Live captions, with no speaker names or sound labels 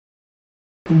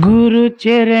గురు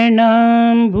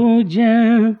చరణాంబుజ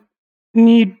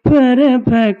నిర్భర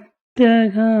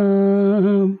భక్తః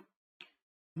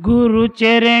గురు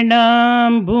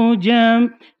చరణాంబుజ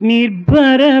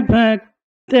నిర్భర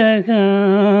భక్తః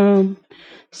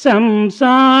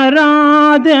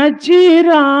సంసారాద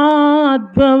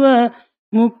చిరాద్భవ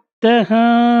ముక్తః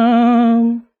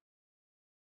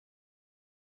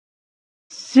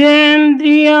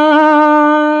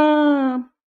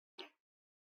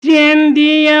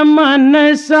సేంద్రియ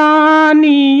మనసా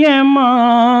నియమా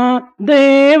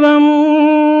దేవం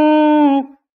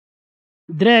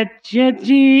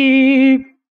ద్రక్ష్యతి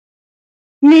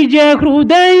నిజ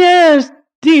హృదయ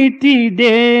స్థితి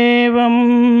దేవం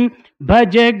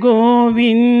భజ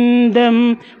గోవిందం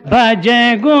భజ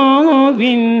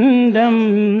గోవిందం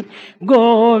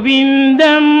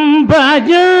గోవిందం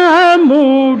భజ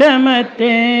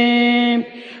మూఢమతే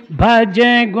భజ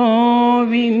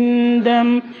గోవిందం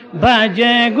భజ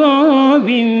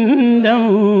గోవిందం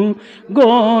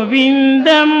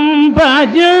గోవిందం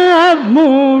భజ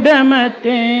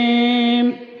మూఢమతే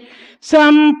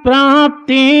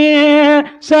సంప్రాప్తే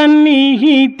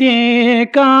సన్నిహితే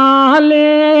కాలే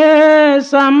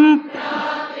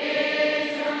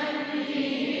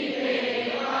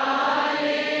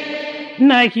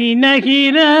నహి నహి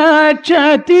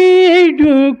రక్షతి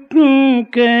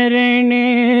కరణే.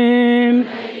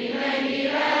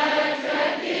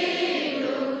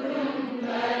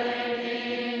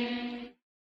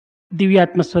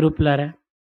 దివ్యాత్మ స్వరూపులారా,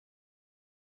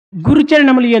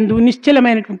 గురుచరణములు యందు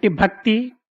నిశ్చలమైనటువంటి భక్తి,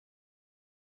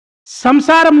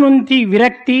 సంసారం నుంచి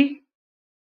విరక్తి,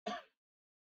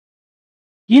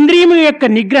 ఇంద్రియముల యొక్క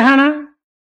నిగ్రహణ,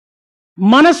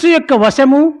 మనస్సు యొక్క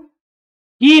వశము,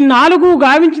 ఈ నాలుగు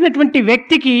గావించినటువంటి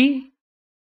వ్యక్తికి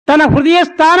తన హృదయ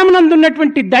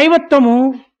స్థానమునందున్నటువంటి దైవత్వము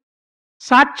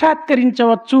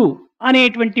సాక్షాత్కరించవచ్చు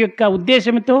అనేటువంటి యొక్క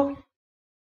ఉద్దేశంతో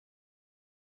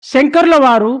శంకరుల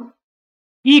వారు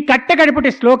ఈ కట్టగడపటి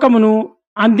శ్లోకమును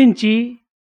అందించి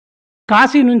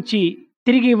కాశీ నుంచి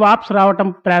తిరిగి వాపస్ రావటం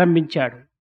ప్రారంభించాడు.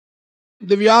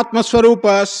 Divyatma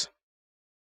Swarupas,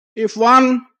 if one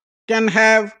can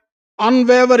have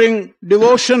unwavering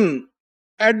devotion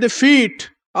at the feet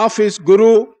of his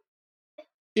Guru,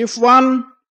 if one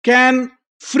can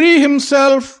free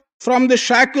himself from the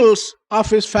shackles of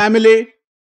his family,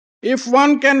 if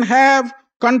one can have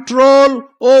control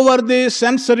over the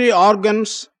sensory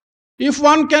organs, if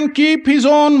one can keep his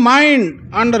own mind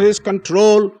under his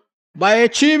control, by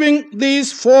achieving these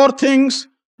four things,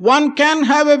 one can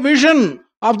have a vision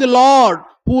of the Lord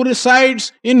who resides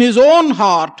in his own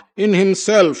heart, in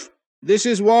himself. This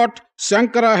is what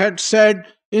Shankara had said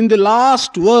in the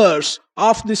last verse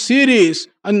of the series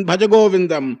on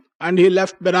Bhajagovindam, and he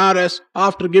left Benares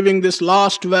after giving this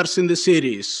last verse in the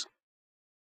series.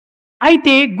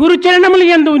 అయితే గురుచరణముల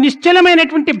యందు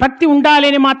నిశ్చలమైనటువంటి భక్తి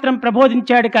ఉండాలని మాత్రం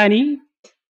ప్రబోధించాడు. కానీ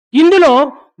ఇందులో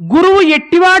గురువు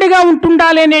ఎట్టివాడిగా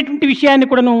ఉంటుండాలి అనేటువంటి విషయాన్ని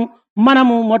కూడాను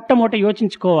మనము మొట్టమొదట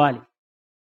యోచించుకోవాలి.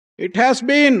 It has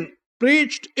been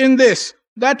preached in this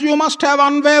that you must have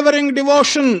unwavering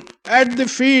devotion at the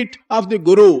feet of the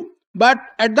Guru. But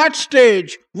at that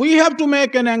stage, we have to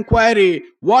make an inquiry,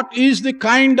 what is the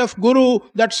kind of Guru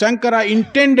that Shankara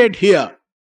intended here?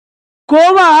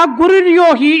 Khoa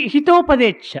గురుర్యోహి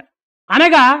హితోపదేశ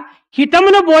అనగా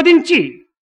హితమును బోధించి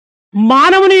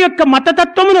మానవుని యొక్క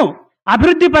మతతత్వమును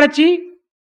అభివృద్ధిపరచి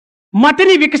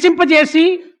మతిని వికసింపజేసి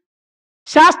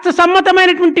శాస్త్ర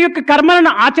సమ్మతమైనటువంటి యొక్క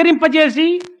కర్మలను ఆచరింపజేసి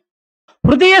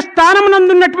హృదయ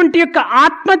స్థానమునందున్నటువంటి యొక్క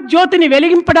ఆత్మజ్యోతిని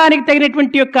వెలిగింపడానికి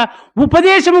తగినటువంటి యొక్క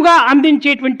ఉపదేశముగా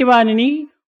అందించేటువంటి వానిని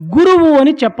గురువు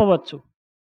అని చెప్పవచ్చు.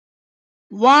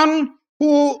 One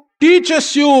who teaches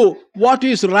you what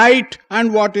is right and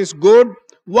what is good,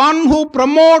 one who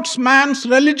promotes man's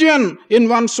religion in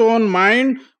one's own mind,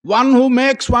 one who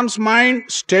makes one's mind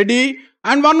steady,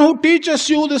 and one who teaches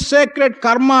you the sacred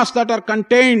karmas that are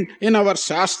contained in our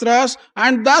shastras,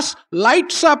 and thus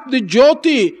lights up the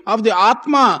jyoti of the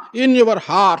Atma in your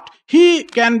heart, he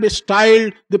can be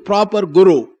styled the proper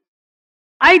Guru.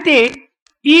 అయితే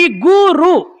ఈ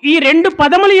గురు ఈ రెండు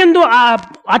పదముల యందు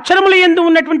అక్షరముల యందు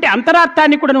ఉన్నటువంటి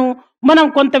అంతరార్థాన్ని కూడాను మనం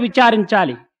కొంత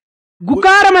విచారించాలి.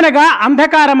 గుకారమనగా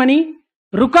అంధకారమని,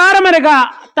 రుకారమనగా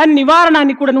తన్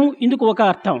నివారణాన్ని కూడాను ఇందుకు ఒక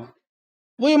అర్థం.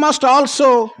 We must also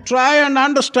try and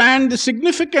understand the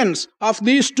significance of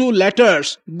these two letters,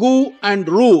 Gu and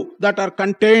Ru, that are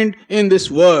contained in this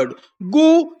word. Gu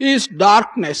is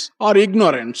darkness or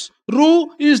ignorance. Ru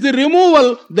is the removal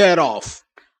thereof.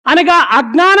 అనగా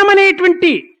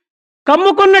అజ్ఞానమనేటువంటి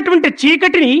కమ్ముకున్నటువంటి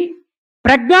చీకటిని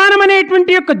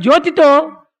ప్రజ్ఞానమనేటువంటి యొక్క జ్యోతితో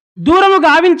దూరము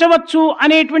గావించవచ్చు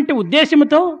అనేటువంటి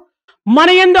ఉద్దేశముతో మన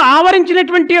యందు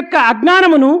ఆవరించినటువంటి యొక్క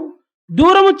అజ్ఞానమును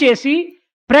దూరము చేసి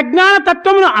ప్రజ్ఞాన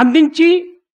తత్వమును అందించి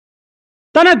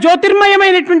తన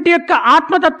జ్యోతిర్మయమైనటువంటి యొక్క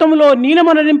ఆత్మతత్వములో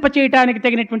నీలమనరింప చేయటానికి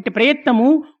తగినటువంటి ప్రయత్నము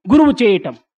గురువు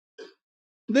చేయటం.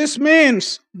 This means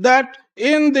that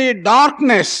in the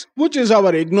darkness, which is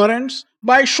our ignorance,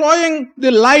 by showing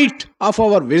the light of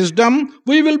our wisdom,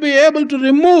 we will be able to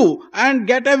remove and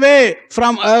get away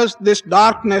from us this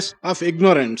darkness of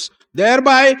ignorance.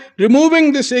 Thereby removing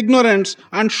this ignorance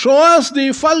and show us the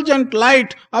effulgent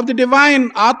light of the divine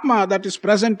Atma that is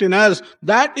present in us.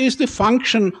 That is the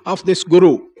function of this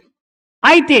Guru.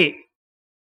 అయితే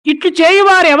ఇట్లు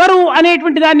చేయువారు ఎవరు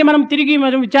అనేటువంటి దాన్ని మనం తిరిగి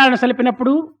విచారణ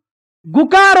సలిపినప్పుడు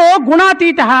గుకారో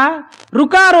గుణాతీత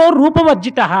రుకారో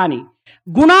రూపవర్జిత అని,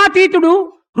 గుణాతీతుడు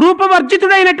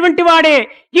రూపవర్జితుడైనటువంటి వాడే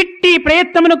ఇట్టి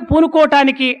ప్రయత్నమునకు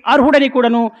పూనుకోవటానికి అర్హుడని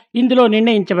కూడాను ఇందులో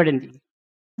నిర్ణయించబడింది.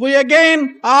 We again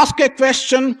ask a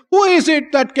question, who is it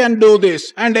that can do this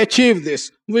and achieve this?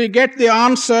 We get the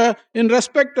answer in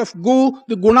respect of Gu,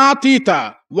 the Gunatita,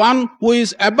 one who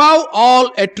is above all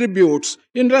attributes.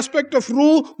 In respect of Ru,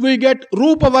 we get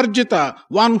Rupavarjita,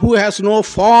 one who has no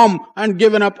form and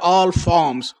given up all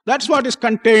forms. That's what is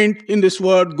contained in this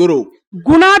word Guru.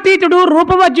 గుణాతీతుడు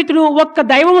రూపవర్జితుడు ఒక్క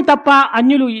దైవము తప్ప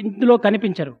అన్యులు ఇందులో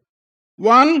కనిపించరు.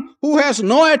 One who has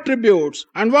no attributes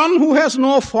and one who has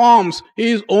no forms, he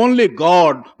is only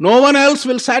God. No one else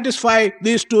will satisfy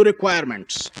these two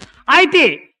requirements. అయితే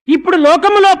ఇప్పుడు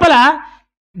లోకము లోపల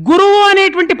గురువు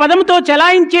అనేటువంటి పదముతో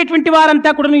చలాయించేటువంటి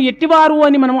వారంతా కూడాను ఎట్టివారు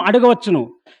అని మనం అడగవచ్చును.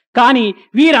 కానీ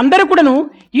వీరందరూ కూడాను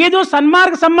ఏదో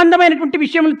సన్మార్గ సంబంధమైనటువంటి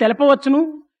విషయములు తెలపవచ్చును,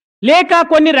 లేక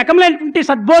కొన్ని రకములైనటువంటి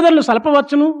సద్బోధనలు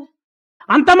సలపవచ్చును.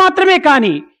 అంత మాత్రమే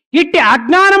కాని ఇట్టి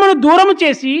అజ్ఞానమును దూరము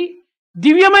చేసి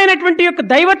దివ్యమైనటువంటి యొక్క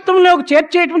దైవత్వంలోకి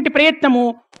చేర్చేటువంటి ప్రయత్నము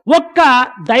ఒక్క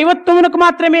దైవత్వమునకు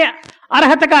మాత్రమే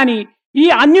అర్హత కాని ఈ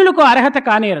అన్యులకు అర్హత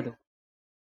కానేరదు.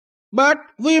 But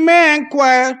we may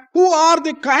inquire, who are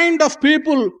the kind of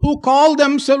people who call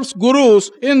themselves gurus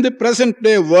in the present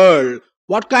day world?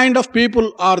 What kind of people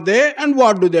are they and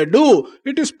what do they do?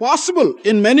 It is possible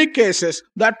in many cases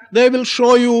that they will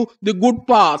show you the good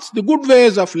paths, the good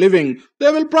ways of living.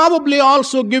 They will probably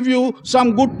also give you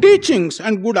some good teachings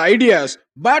and good ideas.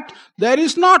 But there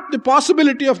is not the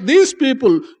possibility of these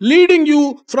people leading you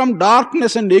from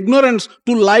darkness and ignorance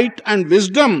to light and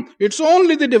wisdom. It's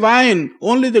only the divine,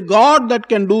 only the God that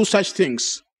can do such things.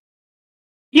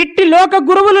 ఇట్టి లోక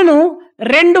గురువులను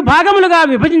రెండు భాగములుగా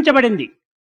విభజించబడింది.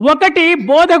 ఒకటి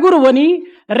బోధ గురువు అని,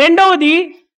 రెండవది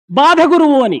బాధ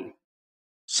గురువు అని.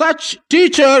 Such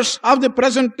teachers of the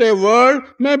present day world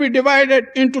may be divided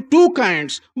into two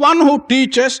kinds, one who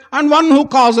teaches and one who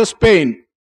causes pain.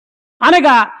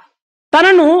 అనగా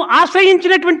తనను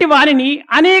ఆశ్రయించినటువంటి వారిని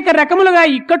అనేక రకములుగా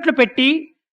ఇక్కట్లు పెట్టి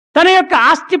తన యొక్క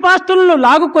ఆస్తిపాస్తులను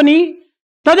లాగుకొని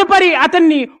తదుపరి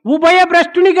అతన్ని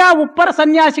ఉభయభ్రష్టునిగా ఉప్పర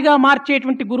సన్యాసిగా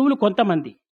మార్చేటువంటి గురువులు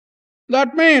కొంతమంది.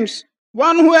 That means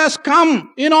one who has come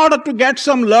in order to get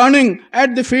some learning at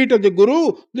the feet of the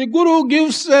Guru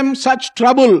gives them such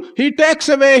trouble. He takes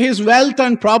away his wealth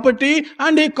and property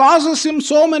and he causes him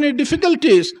so many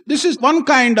difficulties. This is one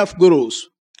kind of gurus.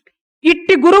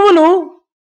 ఇట్టి గురువులు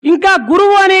ఇంకా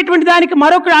గురువు అనేటువంటి దానికి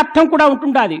మరొక అర్థం కూడా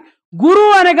ఉంటుండాలి.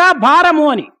 గురువు అనగా భారము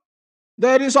అని.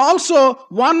 There is also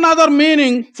one other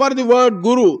meaning for the word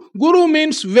Guru. Guru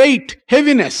means weight,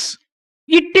 heaviness.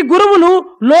 ఇట్టి గురువులు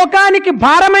లోకానికి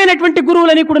భారమైనటువంటి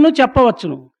గురువులని కూడా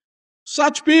చెప్పవచ్చును.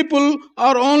 Such people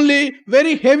are only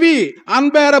very heavy,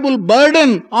 unbearable burden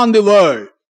on the world.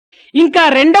 ఇంకా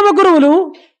రెండవ గురువులు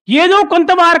ఏదో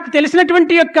కొంత వారికి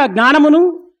తెలిసినటువంటి యొక్క జ్ఞానమును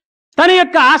తన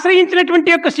యొక్క ఆశ్రయించినటువంటి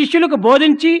యొక్క శిష్యులకు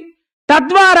బోధించి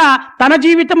తద్వారా తన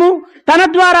జీవితము తన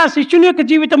ద్వారా శిష్యుని యొక్క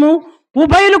జీవితము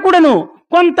ఉభయులు కూడాను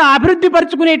కొంత అభివృద్ధి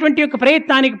పరుచుకునేటువంటి యొక్క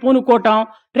ప్రయత్నానికి పూనుకోవటం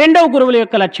రెండవ గురువుల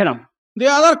యొక్క లక్షణం. The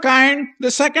other kind,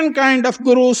 the second kind of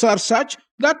gurus are such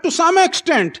that to some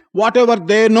extent, whatever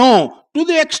they know, to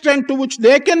the extent to which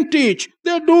they can teach,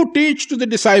 they do teach to the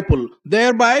disciple.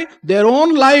 Thereby, their own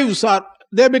lives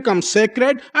they become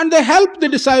sacred and they help the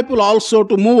disciple also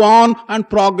to move on and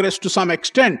progress to some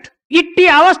extent. ఇట్టి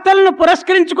అవస్థలను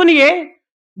పురస్కరించుకునియే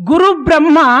గురు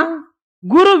బ్రహ్మ,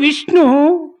 గురు విష్ణు,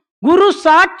 గురు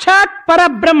సాక్షాత్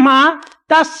పరబ్రహ్మ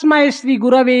తస్మై శ్రీ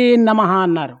గురవే నమః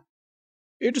అన్నారు.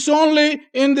 It is only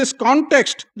in this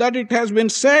context that it has been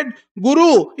said, Guru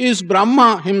is Brahma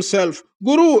himself,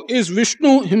 Guru is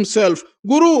Vishnu himself,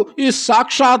 Guru is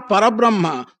Sakshat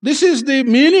Parabrahma. This is the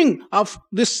meaning of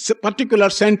this particular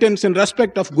sentence in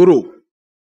respect of Guru.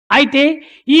 అయితే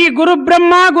ఈ గురు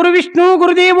బ్రహ్మ, గురు విష్ణు,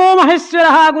 గురుదేవో మహేశ్వర,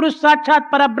 గురు సాక్షాత్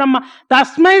పరబ్రహ్మ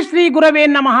తస్మై శ్రీ గురవే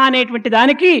నమః అనేటువంటి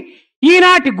దానికి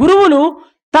ఈనాటి గురువులు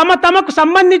తమకు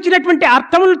సంబంధించినటువంటి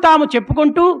అర్థములు తాము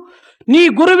చెప్పుకుంటూ నీ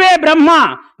గురువే బ్రహ్మ,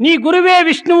 నీ గురువే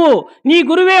విష్ణువు, నీ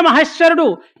గురువే మహేశ్వరుడు,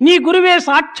 నీ గురువే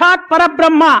సాక్షాత్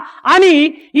పరబ్రహ్మ అని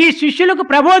ఈ శిష్యులకు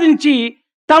ప్రబోధించి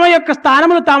తమ యొక్క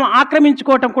స్థానములు తాము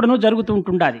ఆక్రమించుకోవటం కూడా జరుగుతూ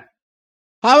ఉంటుండాలి.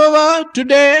 However,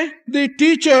 today the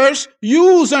teachers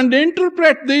use and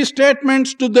interpret these statements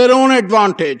to their own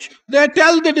advantage. They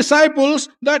tell the disciples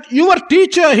that your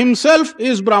teacher himself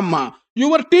is Brahma,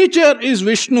 your teacher is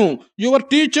Vishnu, your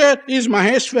teacher is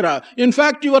Maheshwara. In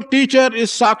fact, your teacher is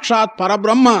Sakshat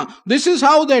Parabrahma. This is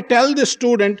how they tell the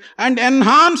student and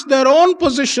enhance their own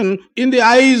position in the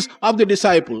eyes of the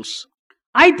disciples.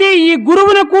 అయితే ఈ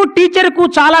గురువునకు టీచర్కు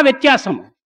చాలా వ్యత్యాసము.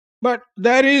 But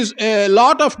there is a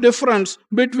lot of difference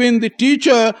between the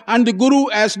teacher and the guru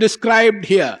as described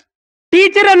here.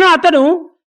 Teacher అన్న అతను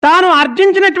తాను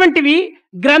ఆర్జించినటువంటివి,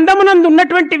 గ్రంథమునందు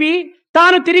ఉన్నటువంటివి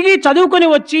తాను తిరిగి చదువుకొని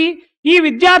వచ్చి ఈ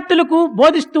విద్యార్థులకు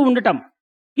బోధిస్తూ ఉండటం,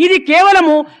 ఇది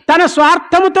కేవలము తన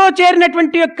స్వార్థముతో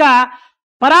చేరినటువంటి యొక్క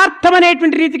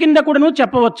పరార్థమనేటువంటి రీతి కింద కూడాను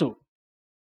చెప్పవచ్చు.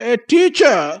 A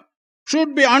teacher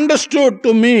should be understood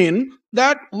to mean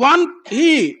that one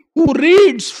he who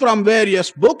reads from various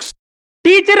books.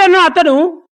 Teacher అన్న అతను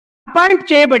అపాయింట్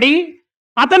చేయబడి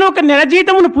అతను ఒక నెల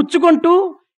జీతమును పుచ్చుకుంటూ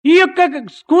ఈ యొక్క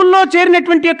స్కూల్లో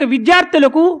చేరినటువంటి యొక్క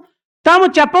విద్యార్థులకు తాము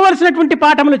చెప్పవలసినటువంటి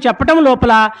పాఠములు చెప్పటం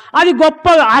లోపల అది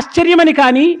గొప్ప ఆశ్చర్యమని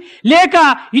కానీ లేక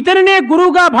ఇతనినే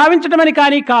గురువుగా భావించటమని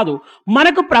కానీ కాదు.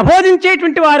 మనకు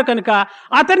ప్రబోధించేటువంటి వారు కనుక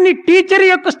అతన్ని టీచర్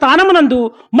యొక్క స్థానమునందు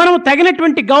మనం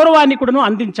తగినటువంటి గౌరవాన్ని కూడాను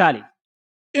అందించాలి.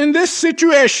 In this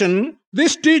situation,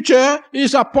 this teacher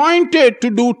is appointed to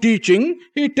do teaching.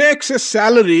 He takes a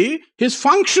salary. His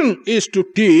function is to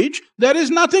teach. There is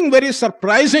nothing very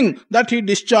surprising that he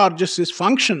discharges his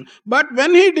function. But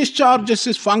when he discharges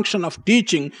his function of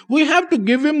teaching, we have to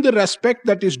give him the respect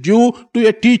that is due to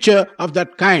a teacher of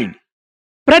that kind.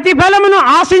 ప్రతిఫలమును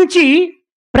ఆశించి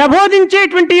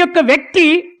ప్రబోధించేటువంటి యొక్క వ్యక్తి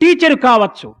teacher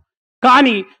కావచ్చు.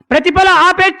 కానీ ప్రతిఫల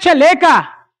ఆపేక్ష లేక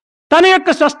తన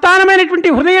యొక్క స్వస్థానమైనటువంటి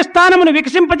హృదయస్థానమును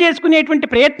వికసింపజేసుకునేటువంటి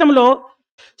ప్రయత్నంలో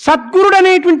సద్గురుడు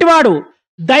అనేటువంటి వాడు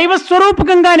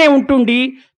దైవస్వరూపకంగానే ఉంటుండి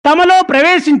తమలో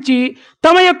ప్రవేశించి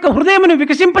తమ యొక్క హృదయమును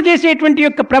వికసింపజేసేటువంటి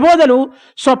యొక్క ప్రబోధలు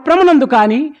స్వప్నమునందు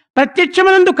కానీ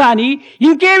ప్రత్యక్షమునందు కానీ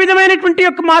ఇంకే విధమైనటువంటి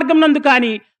యొక్క మార్గమునందు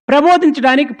కానీ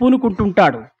ప్రబోధించడానికి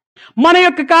పూనుకుంటుంటాడు. మన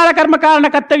యొక్క కాలకర్మ కారణ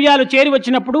కర్తవ్యాలు చేరి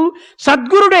వచ్చినప్పుడు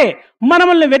సద్గురుడే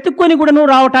మనల్ని వెతుక్కొని కూడాను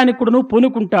రావటానికి కూడాను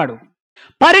పూనుకుంటాడు.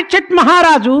 పరీక్షిత్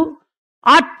మహారాజు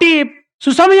అట్టి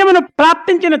సుసమయమును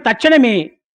ప్రాప్తించిన తక్షణమే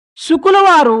శుకుల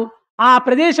వారు ఆ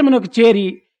ప్రదేశమునకు చేరి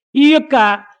ఈ యొక్క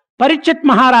పరీక్షిత్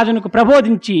మహారాజునకు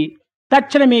ప్రబోధించి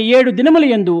తక్షణమే 7 దినముల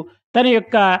యందు తన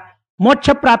యొక్క మోక్ష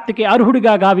ప్రాప్తికి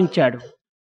అర్హుడిగా గావించాడు.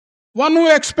 One who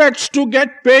expects to get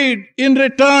paid in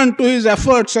return to his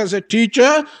efforts as a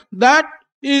teacher, that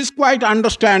is quite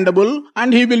understandable, and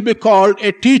he will be called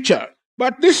a teacher.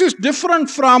 But this is different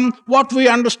from what we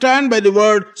understand by the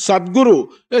word Sadguru.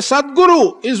 A Sadguru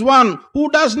is one who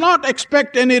does not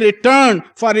expect any return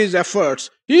for his efforts.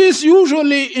 He is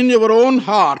usually in your own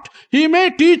heart. He may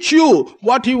teach you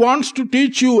what he wants to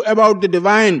teach you about the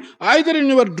divine, either in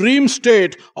your dream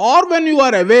state or when you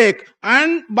are awake,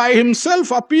 and by himself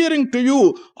appearing to you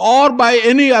or by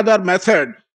any other method.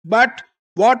 But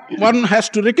what one has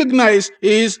to recognize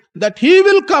is that he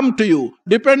will come to you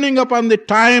depending upon the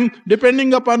time, depending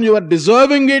upon your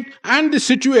deserving it and the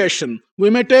situation. We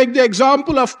may take the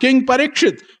example of King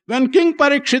Parikshit. When King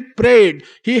Parikshit prayed,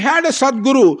 he had a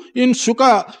Sadguru in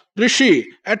Sukha Rishi.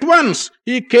 At once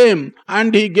he came and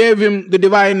he gave him the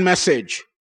divine message.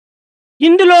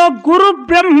 ఇందులో గురు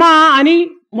బ్రహ్మ అని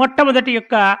మొట్టమొదటి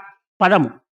యొక్క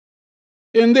పదము.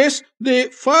 In this, the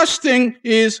first thing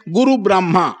is Guru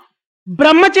Brahma.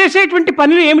 బ్రహ్మ చేసేటువంటి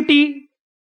పనులు ఏమిటి?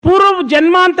 పూర్వ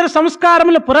జన్మాంతర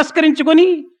సంస్కారములు పురస్కరించుకొని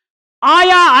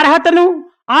ఆయా అర్హతను,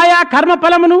 ఆయా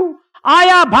కర్మఫలమును,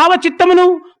 ఆయా భావచిత్తమును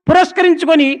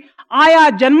పురస్కరించుకొని ఆయా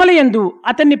జన్మలయందు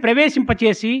అతన్ని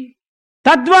ప్రవేశింపచేసి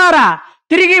తద్వారా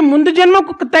తిరిగి ముందు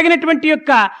జన్మకు తగినటువంటి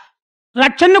యొక్క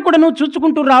రక్షణను కూడాను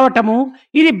చూచుకుంటూ రావటము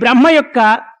ఇది బ్రహ్మ యొక్క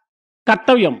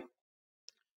కర్తవ్యం.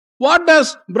 What does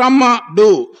Brahma do?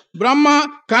 Brahma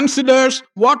considers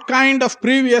what kind of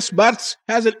previous births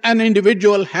has an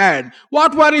individual had.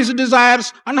 What were his desires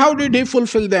and how did he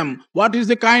fulfill them? What is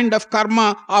the kind of karma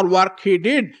or work he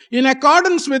did? In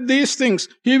accordance with these things,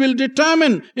 he will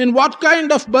determine in what kind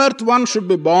of birth one should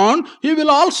be born. He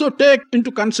will also take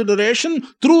into consideration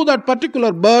through that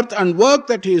particular birth and work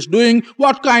that he is doing,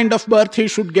 what kind of birth he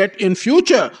should get in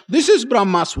future. This is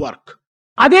Brahma's work.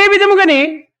 అదే విధముగానే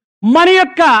మన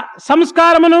యొక్క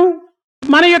సంస్కారమును,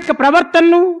 మన యొక్క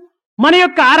ప్రవర్తనను, మన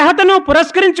యొక్క అర్హతను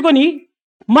పురస్కరించుకొని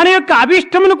మన యొక్క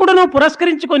అభిష్టమును కూడాను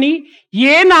పురస్కరించుకొని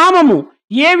ఏ నామము,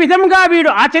 ఏ విధంగా వీడు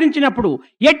ఆచరించినప్పుడు,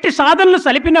 ఎట్టి సాధనలు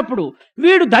సలిపినప్పుడు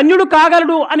వీడు ధన్యుడు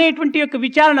కాగలడు అనేటువంటి యొక్క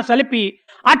విచారణ సలిపి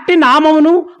అట్టి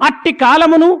నామమును, అట్టి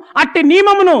కాలమును, అట్టి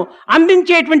నియమమును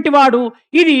అందించేటువంటి వాడు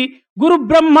ఇది గురు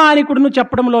బ్రహ్మానికుడును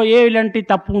చెప్పడంలో ఎలాంటి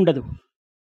తప్పు ఉండదు.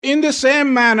 In the same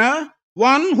manner,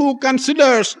 one who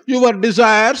considers your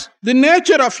desires, the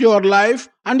nature of your life,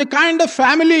 and the kind of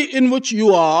family in which you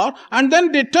are, and then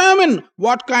determine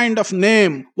what kind of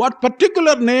name, what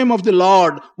particular name of the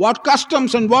Lord, what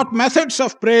customs and what methods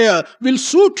of prayer will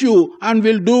suit you and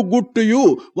will do good to you.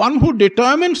 One who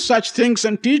determines such things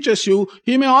and teaches you,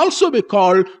 he may also be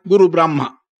called Guru Brahma.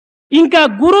 ఇంకా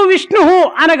గురు విష్ణు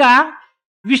అనగా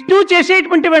విష్ణువు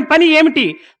చేసేటువంటి పని ఏమిటి?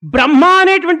 బ్రహ్మ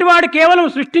అనేటువంటి వాడు కేవలం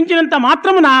సృష్టించినంత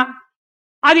మాత్రమున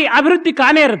అది అభివృద్ధి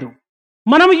కానేరదు.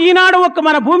 మనం ఈనాడు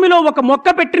మన భూమిలో ఒక మొక్క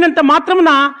పెట్టినంత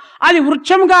మాత్రమున అది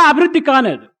వృక్షంగా అభివృద్ధి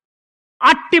కానేరదు.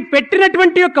 అట్టి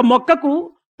పెట్టినటువంటి యొక్క మొక్కకు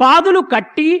పాదులు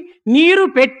కట్టి, నీరు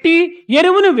పెట్టి,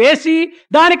 ఎరువును వేసి,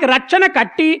 దానికి రక్షణ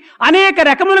కట్టి, అనేక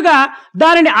రకములుగా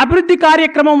దానిని అభివృద్ధి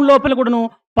కార్యక్రమం లోపల కూడాను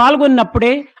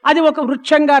పాల్గొన్నప్పుడే అది ఒక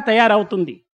వృక్షంగా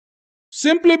తయారవుతుంది.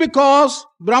 Simply because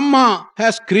Brahma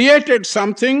has created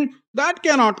something, that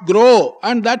cannot grow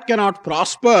and that cannot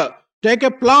prosper. Take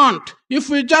a plant. If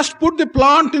we just put the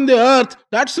plant in the earth,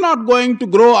 that's not going to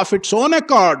grow of its own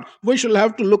accord. We shall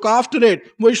have to look after it.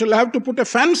 We shall have to put a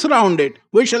fence around it.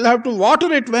 We shall have to water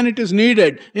it when it is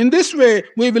needed. In this way,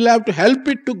 we will have to help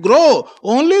it to grow.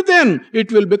 Only then it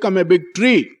will become a big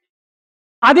tree.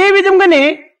 అదే విధంగానే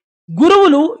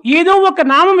గురువులు ఏదో ఒక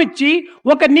నామం ఇచ్చి,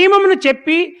 ఒక నియమమును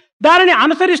చెప్పి, దానిని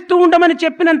అనుసరిస్తూ ఉండమని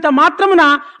చెప్పినంత మాత్రమున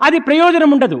అది ప్రయోజనం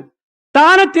ఉండదు.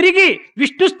 తాను తిరిగి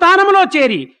విష్ణు స్థానంలో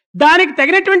చేరి దానికి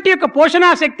తగినటువంటి యొక్క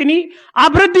పోషణాశక్తిని,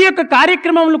 అభివృద్ధి యొక్క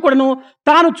కార్యక్రమములు కూడాను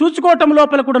తాను చూసుకోవటం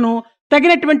లోపల కూడాను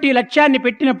తగినటువంటి లక్ష్యాన్ని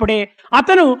పెట్టినప్పుడే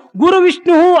అతను గురు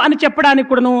విష్ణువు అని చెప్పడానికి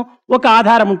కూడాను ఒక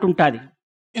ఆధారం ఉంటుంటుంది.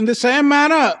 In the same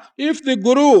manner, if the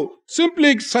Guru simply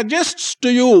suggests to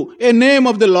you a name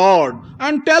of the Lord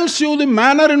and tells you the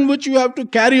manner in which you have to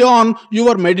carry on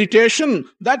your meditation,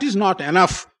 that is not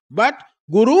enough. But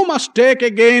Guru must take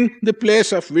again the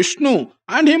place of Vishnu,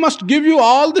 and he must give you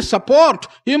all the support.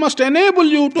 He must enable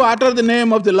you to utter the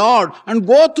name of the Lord and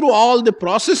go through all the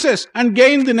processes and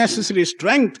gain the necessary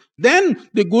strength. Then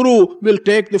the Guru will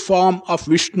take the form of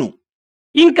Vishnu.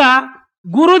 ఇంకా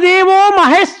గురుదేవో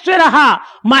మహేశ్వర,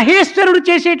 మహేశ్వరుడు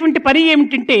చేసేటువంటి పని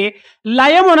ఏమిటంటే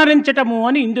లయమునరించటము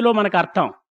అని ఇందులో మనకు అర్థం.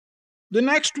 The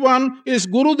next one is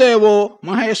Gurudevo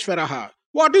Maheshwaraha.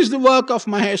 What is the work of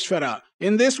Maheshwara?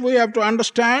 In this we have to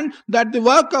understand that the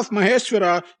work of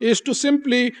Maheshwara is to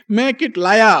simply make it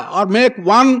laya or make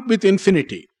one with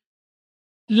infinity.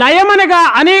 లయమనగా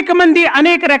అనేక మంది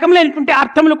అనేక రకములైనటువంటి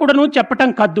అర్థములు కూడాను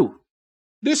చెప్పటం కద్దు.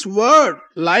 This word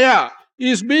laya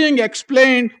is being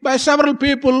explained by several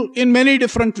people in many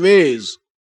different ways.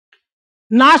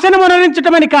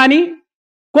 నాశనమునరించటమని కానీ,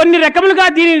 కొన్ని రకములుగా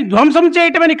దీనిని ధ్వంసం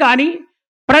చేయటమని కానీ,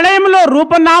 ప్రళయంలో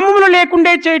రూపనామములు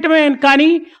లేకుండా చేయటమే కానీ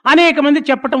అనేక మంది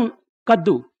చెప్పటం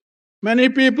కద్దు. Many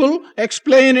people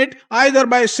explain it either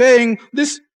by saying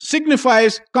this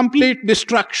signifies complete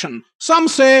destruction. Some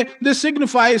say this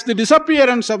signifies the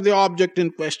disappearance of the object in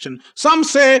question. Some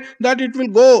say that it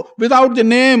will go without the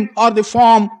name or the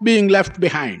form being left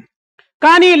behind.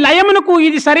 కానీ లయమునకు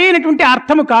ఇది సరైనటువంటి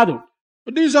అర్థము కాదు.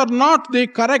 These are not the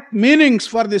correct meanings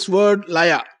for this word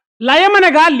laya.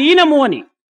 లయమనగా లీనము అని,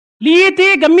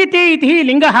 లీయతే గమ్యతే ఇతి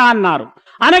లింగః అన్నారు.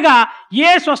 అనగా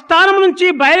ఏ స్వస్థానం నుంచి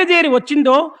బయలుదేరి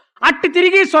వచ్చిందో అట్టి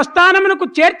తిరిగి స్వస్థానమునకు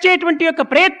చేర్చేటువంటి యొక్క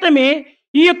ప్రయత్నమే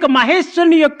ఈ యొక్క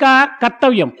మహేశ్వరుని యొక్క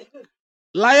కర్తవ్యం.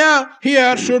 Laya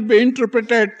here should be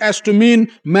interpreted as to mean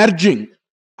merging,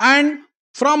 and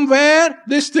from where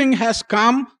this thing has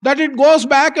come, that it goes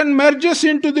back and merges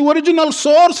into the original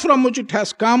source from which it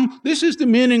has come. This is the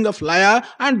meaning of laya,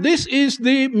 and this is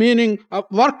the meaning of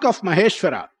work of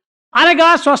Maheshwara. అనగా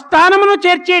స్వస్థానమును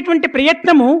చేర్చేటువంటి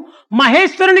ప్రయత్నము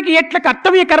మహేశ్వరునికి ఎట్ల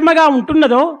కర్తవ్య కర్మగా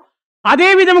ఉంటున్నదో అదే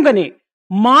విధముగానే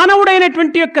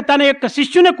మానవుడైనటువంటి యొక్క తన యొక్క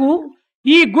శిష్యునకు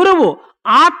ఈ గురువు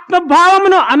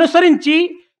ఆత్మభావమును అనుసరించి,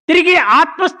 తిరిగి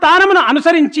ఆత్మస్థానమును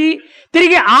అనుసరించి,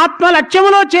 తిరిగి ఆత్మ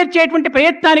లక్ష్యములో చేర్చేటువంటి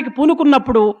ప్రయత్నానికి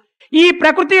పూనుకున్నప్పుడు ఈ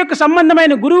ప్రకృతి యొక్క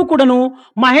సంబంధమైన గురువు కూడాను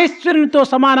మహేశ్వరునితో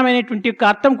సమానమైనటువంటి యొక్క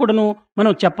అర్థం కూడాను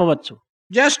మనం చెప్పవచ్చు.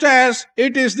 Just as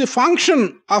it is the function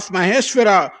of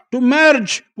Maheshwara to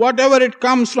merge whatever it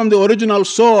comes from the original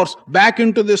source back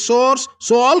into the source,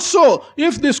 so also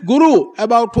if this Guru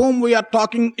about whom we are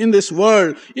talking in this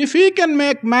world, if he can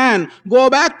make man go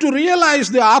back to realize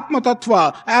the Atma Tattva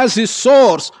as his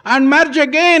source and merge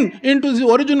again into the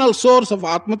original source of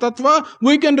Atma Tattva,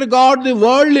 we can regard the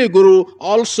worldly Guru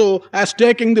also as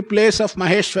taking the place of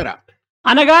Maheshwara.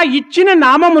 అనగా ఇచ్చిన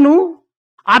నామమును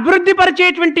అభివృద్ధి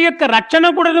పరిచేటువంటి యొక్క రక్షణ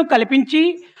కూడాను కల్పించి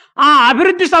ఆ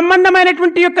అభివృద్ధి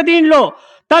సంబంధమైనటువంటి యొక్క దీనిలో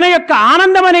తన యొక్క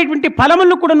ఆనందం అనేటువంటి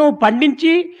ఫలములను కూడాను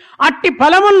పండించి అట్టి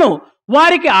ఫలములను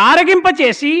వారికి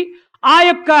ఆరగింపచేసి ఆ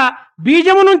యొక్క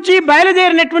బీజము నుంచి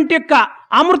బయలుదేరినటువంటి యొక్క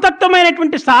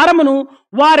అమృతత్వమైనటువంటి సారమును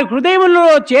వారి హృదయంలో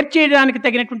చేర్చేయడానికి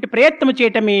తగినటువంటి ప్రయత్నం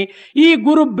చేయటమే ఈ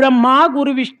గురు బ్రహ్మ,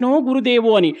 గురు విష్ణు,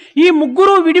 గురుదేవో అని. ఈ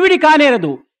ముగ్గురు విడివిడి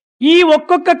కానేరదు. ఈ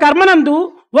ఒక్కొక్క కర్మనందు,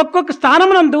 ఒక్కొక్క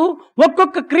స్థానమునందు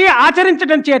ఒక్కొక్క క్రియ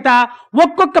ఆచరించడం చేత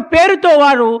ఒక్కొక్క పేరుతో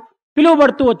వారు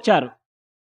పిలువబడుతూ వచ్చారు.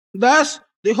 Thus,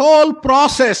 the whole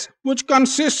process which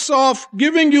consists of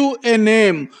giving you a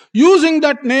name, using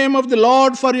that name of the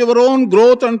Lord for your own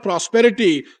growth and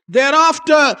prosperity,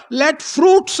 thereafter let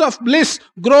fruits of bliss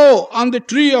grow on the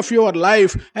tree of your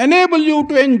life, enable you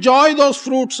to enjoy those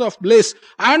fruits of bliss,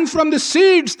 and from the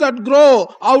seeds that grow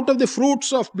out of the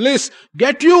fruits of bliss,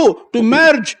 get you to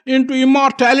merge into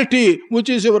immortality,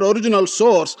 which is your original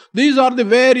source. These are the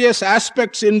various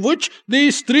aspects in which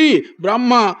these three,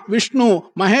 Brahma, Vishnu,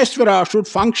 Maheshwara, should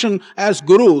function as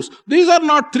gurus. These are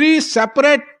not three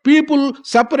separate people,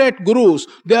 separate gurus.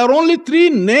 They are only three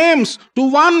names to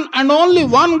one and only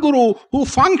one guru who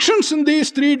functions in these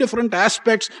three different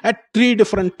aspects at three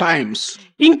different times.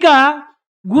 ఇంకా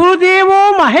గురుదేవో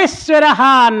మహేశ్వర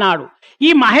అన్నాడు.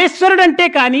 ఈ మహేశ్వరుడు అంటే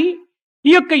కానీ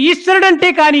ఈ యొక్క ఈశ్వరుడు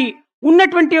అంటే కానీ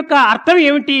ఉన్నటువంటి యొక్క అర్థం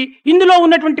ఏమిటి? ఇందులో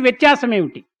ఉన్నటువంటి వ్యత్యాసం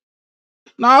ఏమిటి?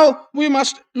 Now we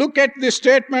must look at this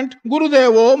statement,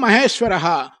 Gurudevo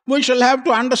Maheshwaraha. We shall have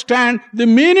to understand the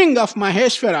meaning of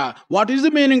Maheshwara. What is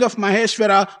the meaning of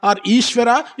Maheshwara or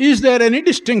Ishvara? Is there any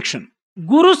distinction?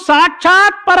 గురు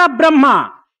సాక్షాత్ పరబ్రహ్మ.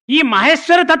 ఈ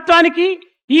మహేశ్వర తత్వానికి,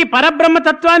 ఈ పరబ్రహ్మ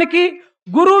తత్వానికి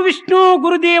గురు విష్ణు,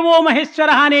 గురుదేవో మహేశ్వర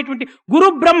అనేటువంటి గురు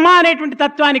బ్రహ్మ అనేటువంటి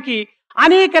తత్వానికి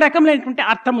అనేక రకములైనటువంటి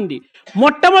అర్థం ఉంది.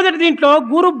 మొట్టమొదటి దీంట్లో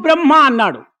గురు బ్రహ్మ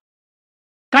అన్నాడు.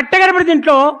 కట్టగడపడి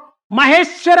దీంట్లో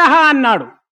మహేశ్వర అన్నాడు.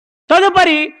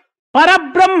 తదుపరి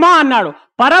పరబ్రహ్మ అన్నాడు.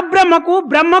 పరబ్రహ్మకు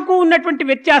బ్రహ్మకు ఉన్నటువంటి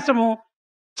వ్యత్యాసము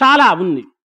చాలా ఉంది.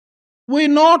 We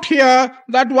note here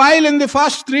that while in the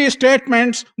first three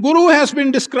statements Guru has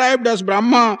been described as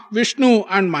Brahma, Vishnu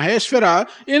and Maheshwara,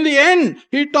 in the end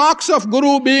he talks of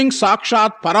Guru being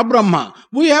Sakshat Parabrahma.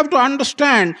 We have to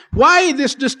understand why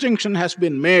this distinction has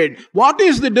been made. What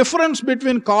is the difference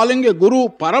between calling a Guru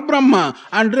Parabrahma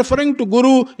and referring to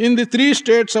Guru in the three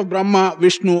states of Brahma,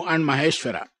 Vishnu and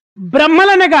Maheshwara?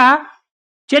 బ్రహ్మలనగా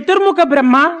చతుర్ముఖ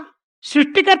బ్రహ్మ,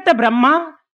 సృష్టికర్త బ్రహ్మ,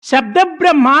 శబ్ద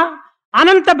బ్రహ్మ,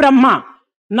 అనంత బ్రహ్మ,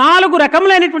 4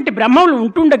 రకములైనటువంటి బ్రహ్మములు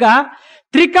ఉంటుండగా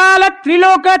త్రికాల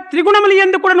త్రిలోక త్రిగుణములు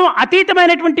యందు కూడాను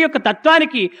అతీతమైనటువంటి యొక్క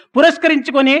తత్వానికి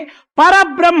పురస్కరించుకొని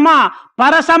పరబ్రహ్మ,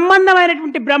 పర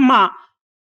సంబంధమైనటువంటి బ్రహ్మ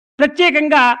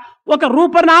ప్రత్యేకంగా ఒక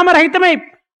రూపనామరహితమై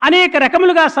అనేక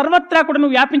రకములుగా సర్వత్రా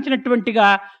కూడాను వ్యాపించినటువంటిగా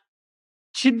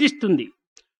సిద్ధిస్తుంది.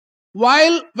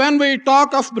 While when we talk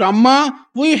of Brahma,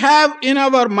 we have in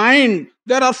our mind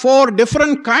there are 4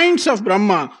 different kinds of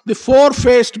Brahma. The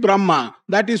 4-faced Brahma,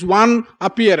 that is one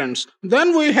appearance. Then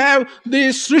we have the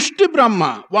Srishti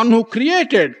Brahma, one who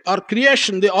created or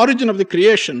creation, the origin of the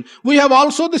creation. We have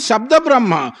also the Sabda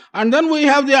Brahma, and then we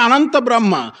have the Ananta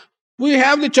Brahma. We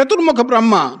have the Chaturmukha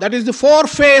Brahma, that is the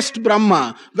 4-faced Brahma.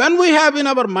 When we have in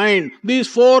our mind these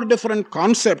 4 different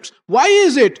concepts, why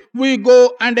is it we go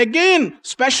and again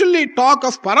specially talk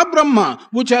of Parabrahma,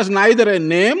 which has neither a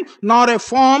name nor a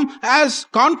form, as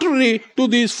contrary to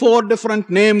these 4 different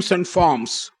names and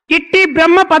forms? ఇట్టి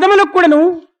బ్రహ్మ పదములకు కూడాను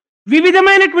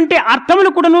వివిధమైనటువంటి అర్థములు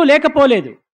కూడాను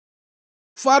లేకపోలేదు.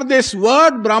 For this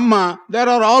word Brahma, there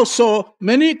are also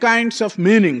many kinds of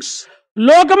meanings.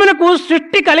 లోకమునకు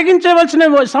సృష్టి కలిగించవలసిన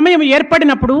సమయం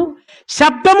ఏర్పడినప్పుడు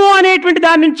శబ్దము అనేటువంటి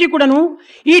దాని నుంచి కూడాను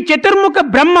ఈ చతుర్ముఖ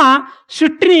బ్రహ్మ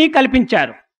సృష్టిని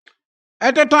కల్పించారు.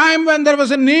 At a time when there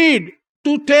was a need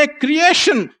to take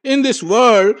creation in this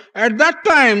world, at that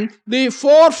time the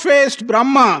 4-faced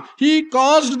Brahma, he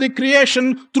caused the creation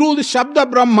through the Shabda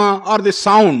Brahma or the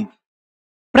sound.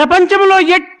 ప్రపంచంలో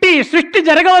ఎట్టి సృష్టి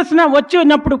జరగవలసిన వచ్చి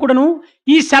ఉన్నప్పుడు కూడాను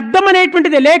ఈ శబ్దం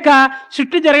అనేటువంటిది లేక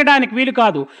సృష్టి జరగడానికి వీలు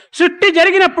కాదు. సృష్టి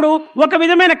జరిగినప్పుడు ఒక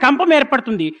విధమైన కంపం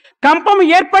ఏర్పడుతుంది. కంపం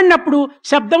ఏర్పడినప్పుడు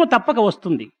శబ్దము తప్పక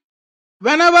వస్తుంది.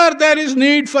 Whenever there is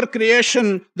need for creation,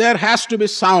 there has to be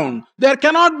sound. There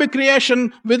cannot be creation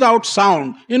without sound.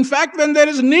 In fact, when there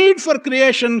is need for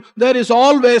creation, there is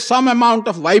always some amount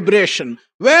of vibration.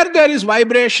 Where there is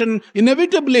vibration,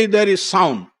 inevitably there is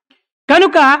sound.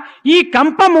 కనుక ఈ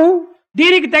కంపము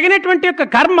దీనికి తగినటువంటి యొక్క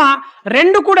కర్మ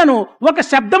రెండు కూడాను ఒక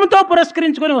శబ్దంతో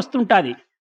పురస్కరించుకొని వస్తుంటాది.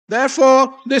 Therefore,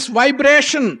 this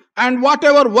vibration and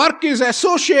whatever work is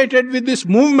associated with this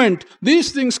movement, these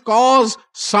things cause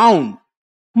sound.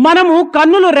 మనము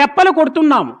కన్నులు రెప్పలు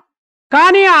కొడుతున్నాము.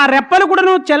 కానీ ఆ రెప్పలు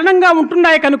కూడాను చలనంగా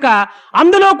ఉంటున్నాయి కనుక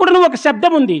అందులో కూడాను ఒక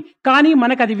శబ్దం ఉంది. కానీ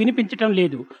మనకు అది వినిపించటం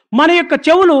లేదు. మన యొక్క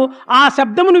చెవులు ఆ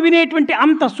శబ్దమును వినేటువంటి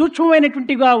అంత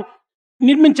సూక్ష్మమైనటువంటిగా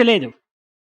నిర్మించలేదు.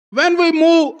 When we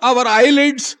move our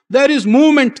eyelids, there is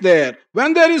movement there. When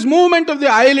there is movement of the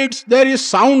eyelids, there is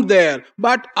sound there.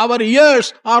 But our ears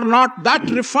are not that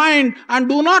refined and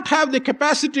do not have the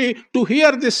capacity to hear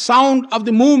the sound of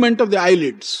the movement of the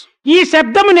eyelids. ఈ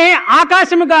శబ్దమునే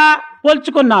ఆకాశముగా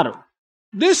పోల్చుకున్నారు.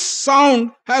 This sound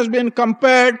has been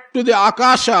compared to the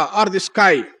akasha or the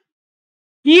sky.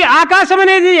 ఈ ఆకాశం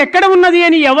అనేది ఎక్కడ ఉన్నది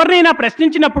అని ఎవరినైనా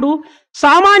ప్రశ్నించినప్పుడు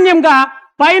సామాన్యంగా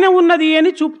పైన ఉన్నది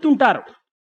అని చూపుతుంటారు.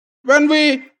 When we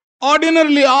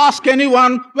ordinarily ask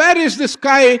anyone, where is the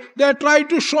sky? They try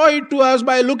to show it to us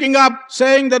by looking up,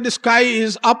 saying that the sky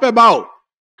is up above.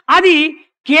 అది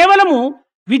కేవలము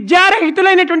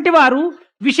విద్యారహితులైనటువంటి వారు,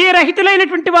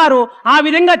 విషయరహితులైనటువంటి వారు ఆ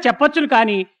విధంగా చెప్పొచ్చును.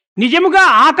 కానీ నిజముగా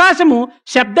ఆకాశము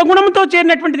శబ్దగుణంతో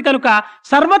చేరినటువంటిది కనుక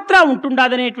సర్వత్రా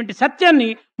ఉంటుండదనేటువంటి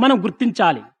సత్యాన్ని మనం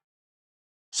గుర్తించాలి.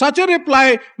 Such a reply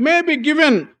may be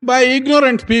given by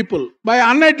ignorant people, by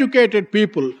uneducated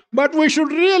people, but we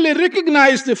should really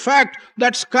recognize the fact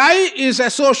that sky is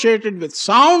associated with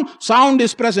sound. Sound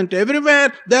is present everywhere,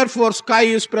 therefore sky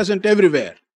is present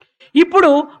everywhere.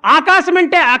 ఇప్పుడు ఆకాశం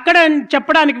అంటే అక్కడ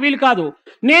చెప్పడానికి వీలు కాదు.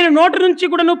 నేను నోటి నుంచి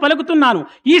కూడాను పలుకుతున్నాను.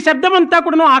 ఈ శబ్దం అంతా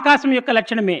కూడాను ఆకాశం యొక్క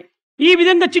లక్షణమే. ఈ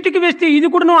విధంగా చిటికి వేస్తే ఇది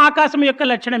కూడాను ఆకాశం యొక్క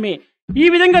లక్షణమే. ఈ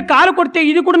విధంగా కాలు కొడితే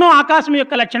ఇది కూడాను ఆకాశం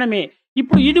యొక్క లక్షణమే.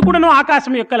 ఇప్పుడు ఇది కూడాను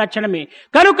ఆకాశం యొక్క లక్షణమే.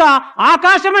 కనుక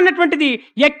ఆకాశం అన్నటువంటిది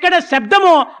ఎక్కడ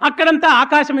శబ్దమో అక్కడంతా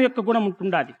ఆకాశం యొక్క గుణం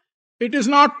ఉంటుండాది. It is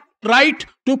not right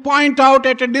to point out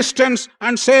at a distance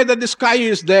and say that the sky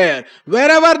is there.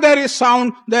 Wherever there is sound,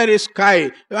 there is sky.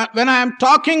 When I am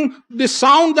talking, the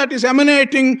sound that is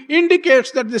emanating indicates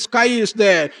that the sky is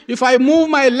there. If I move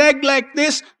my leg like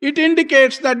this, it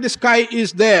indicates that the sky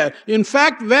is there. In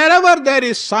fact, wherever there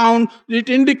is sound, it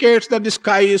indicates that the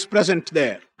sky is present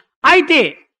there. అయితే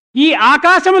ఈ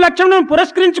ఆకాశము లక్షణం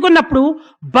పురస్కరించుకున్నప్పుడు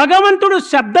భగవంతుడు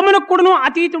శబ్దమునకు కూడాను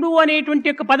అతీతుడు అనేటువంటి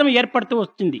ఒక పదం ఏర్పడుతూ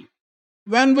వస్తుంది.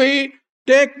 When we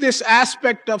take this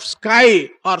aspect of sky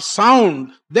or sound,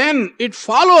 then it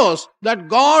follows that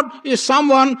God is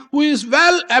someone who is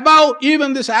well above even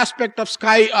this aspect of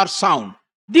sky or sound.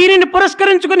 దీనిని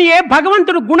పురస్కరించుకుని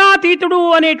భగవంతుడు గుణాతీతుడు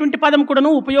అనేటువంటి పదం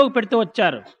కూడాను ఉపయోగపెడుతూ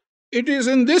వచ్చారు. It is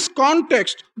in this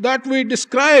context that we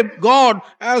describe God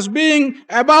as being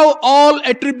above all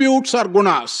attributes or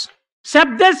gunas.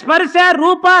 శబ్ద స్పర్శ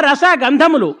రూప రస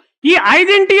గంధములు ఈ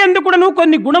ఐదింటి యందు కూడాను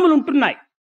కొన్ని గుణములు ఉంటున్నాయి.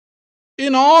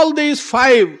 In all these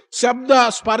five, Shabda,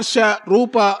 Sparsha,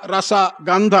 Rupa, Rasa,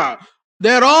 Gandha,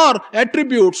 there are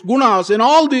attributes, gunas in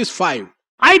all these five.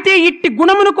 అయితే ఇట్టి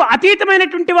గుణమునకు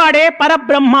అతీతమైనటువంటి వాడే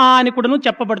పరబ్రహ్మ అని కూడాను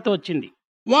చెప్పబడుతూ వచ్చింది.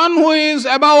 One who is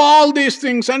above all these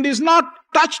things and is not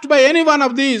touched by any one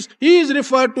of these, he is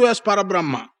referred to as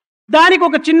Parabrahma. దానికి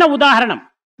ఒక చిన్న ఉదాహరణ.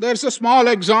 There is a small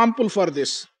example for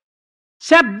this.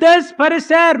 శబ్ద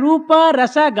స్పర్శ రూప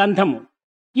రస గంధము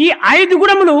ఈ ఐదు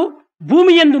గుణములు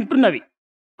భూమి యందు ఉంటున్నవి.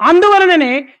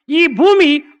 అందువలననే ఈ భూమి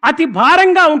అతి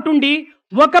భారంగా ఉంటుండి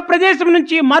ఒక ప్రదేశం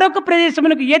నుంచి మరొక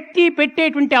ప్రదేశమునకు ఎత్తి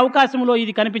పెట్టేటువంటి అవకాశంలో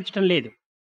ఇది కనిపించటం లేదు.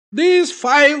 These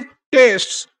five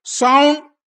tastes, sound,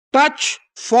 touch,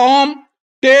 form,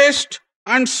 taste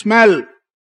and smell.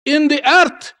 In the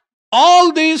earth, all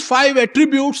these five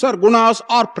attributes or gunas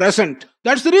are present.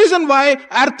 That's the reason why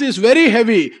earth is very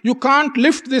heavy. You can't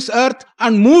lift this earth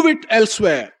and move it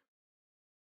elsewhere.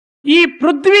 ఈ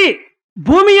పృథ్వీ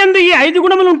భూమి యందు ఈ ఐదు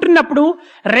గుణములు ఉంటున్నప్పుడు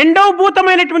రెండవ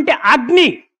భూతమైనటువంటి అగ్ని,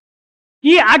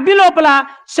 ఈ అగ్ని లోపల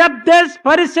శబ్ద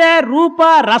స్పర్శ రూప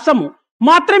రసము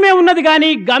మాత్రమే ఉన్నది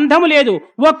కానీ గంధము లేదు.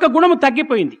 ఒక్క గుణము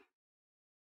తగ్గిపోయింది.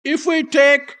 If we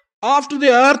take after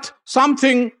the earth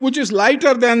something which is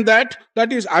lighter than that, that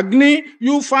is Agni,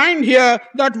 you find here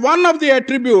that one of the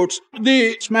attributes, the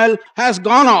smell, has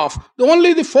gone off.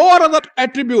 Only the four other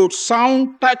attributes, sound,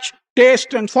 touch,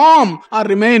 taste and form, are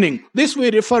remaining. This we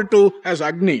refer to as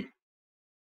Agni.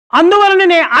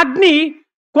 అందువలననే అగ్ని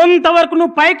కొంతవరకు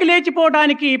పైకి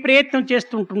లేచిపోవడానికి ప్రయత్నం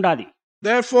చేస్తుంటుండాది.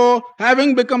 Therefore,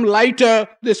 having become lighter,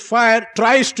 this fire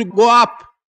tries to go up.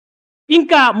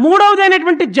 ఇంకా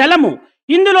మూడవదైనటువంటి జలము,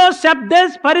 ఇందులో శబ్ద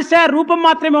స్పర్శ రూపం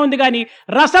మాత్రమే ఉంది కానీ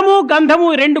రసము గంధము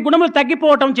రెండు గుణములు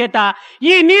తగ్గిపోవటం చేత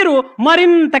ఈ నీరు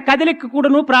మరింత కదలిక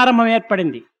కూడాను ప్రారంభం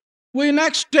ఏర్పడింది. We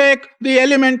next take the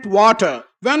element water.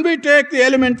 When we take the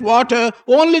element water,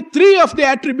 only three of the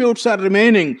attributes are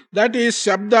remaining. That is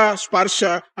Shabda,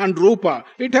 Sparsha and Rupa.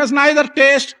 It has neither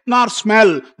taste nor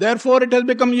smell. Therefore, it has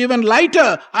become even lighter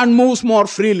and moves more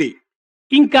freely.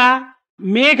 ఇంకా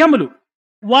మేఘములు,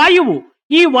 వాయువు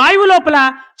ఈ వాయువు లోపల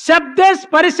శబ్ద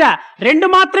స్పర్శ రెండు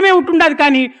మాత్రమే ఉంటుండదు,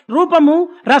 కానీ రూపము,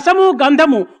 రసము,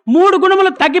 గంధము మూడు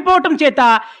గుణములు తగ్గిపోవటం చేత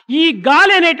ఈ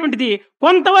గాలి అనేటువంటిది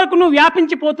కొంతవరకు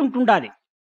వ్యాపించిపోతుంటుండాలి.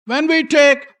 When we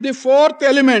take the fourth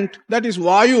element, that is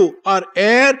vayu or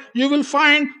air, you will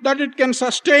find that it can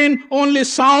sustain only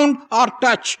sound or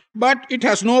touch, but it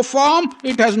has no form,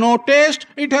 it has no taste,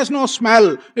 it has no smell.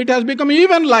 It has become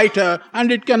even lighter and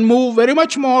it can move very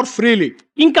much more freely.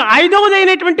 ఇంకా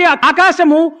ఐదవదైనటువంటి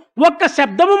ఆకాశము ఒక్క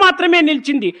శబ్దము మాత్రమే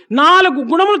నిలిచింది. 4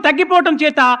 గుణములు తగ్గిపోవటం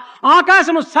చేత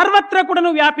ఆకాశము సర్వత్రా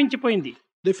కూడాను వ్యాపించిపోయింది.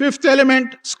 The fifth element,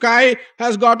 sky,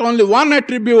 has got only one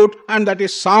attribute, and that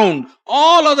is sound.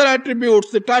 All other attributes,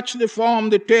 the touch, the form,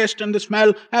 the taste and the smell,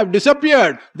 have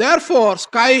disappeared. Therefore,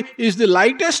 sky is the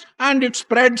lightest and it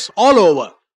spreads all over.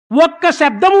 ఒక్క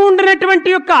శబ్దము ఉండినటువంటి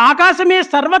యొక్క ఆకాశమే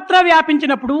సర్వత్రా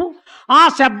వ్యాపించినప్పుడు ఆ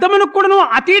శబ్దమును కూడాను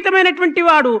అతీతమైనటువంటి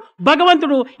వాడు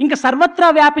భగవంతుడు ఇంకా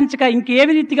సర్వత్రా వ్యాపించక ఇంకే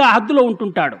రీతిగా హద్దులో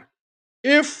ఉంటుంటాడు.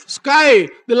 If sky,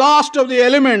 the last of the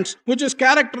elements, which is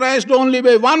characterized only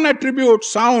by one attribute,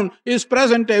 sound, is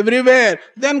present everywhere,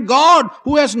 then God,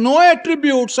 who has no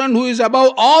attributes and who is above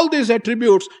all these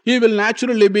attributes, he will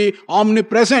naturally be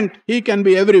omnipresent. He can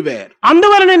be everywhere.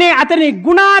 అందువలననే అతని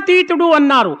గుణాతీతుడు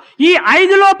అన్నారు. ఈ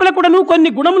 5 లోపల కూడాను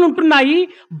కొన్ని గుణములు ఉంటున్నాయి,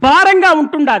 భారంగా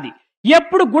ఉంటుండాది.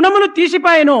 ఎప్పుడు గుణములు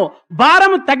తీసిపాయనో,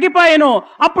 భారము తగ్గిపాయనో,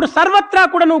 అప్పుడు సర్వత్రా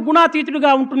కూడాను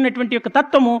గుణాతీతుడుగా ఉంటున్నటువంటి యొక్క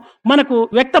తత్వము మనకు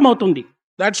వ్యక్తమవుతుంది.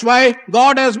 That's why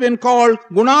God has been called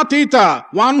Gunatita,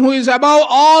 one who is above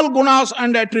all gunas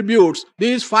and attributes.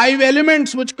 These 5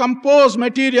 elements which compose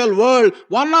material world,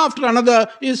 one after another,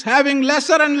 is having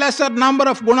lesser and lesser number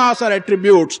of gunas or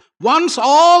attributes. Once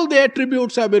all the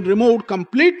attributes have been removed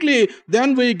completely, then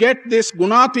we get this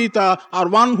Gunatita, or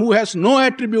one who has no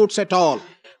attributes at all.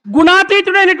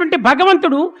 గుణాతీతుడైనటువంటి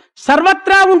భగవంతుడు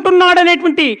సర్వత్రా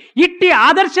ఉంటున్నాడనేటువంటి ఇట్టి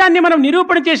ఆదర్శాన్ని మనం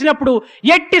నిరూపణ చేసినప్పుడు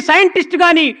ఎట్టి scientist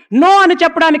గాని no అని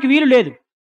చెప్పడానికి వీలు లేదు.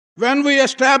 When we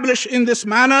establish in this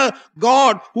manner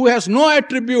God, who has no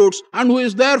attributes and who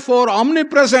is therefore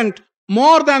omnipresent,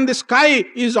 more than the sky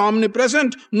is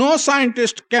omnipresent, no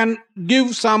scientist can give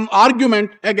some argument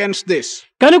against this.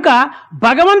 కనుక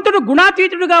భగవంతుడు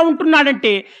గుణాతీతుడుగా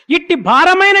ఉంటున్నాడంటే ఇట్టి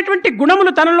భారమైనటువంటి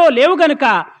గుణములు తనలో లేవు గనుక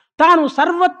తాను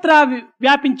సర్వత్రా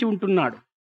వ్యాపించి ఉంటున్నాడు.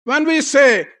 When we say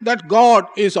that God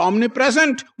is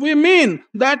omnipresent, we mean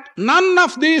that none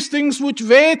of these things which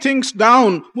weigh things down,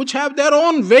 which have their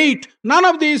own weight, none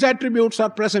of these attributes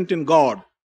are present in God.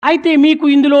 అయితే మీకు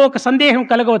ఇందులో ఒక సందేహం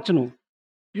కలగవచ్చును.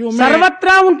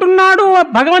 సర్వత్రా ఉంటున్నాడు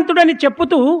భగవంతుడని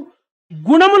చెప్పుతూ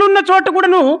గుణములున్న చోట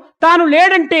కూడాను తాను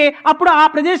లేడంటే అప్పుడు ఆ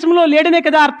ప్రదేశంలో లేడనే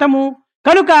కదా అర్థము.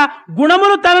 కనుక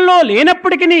గుణములు తనలో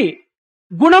లేనప్పటికీ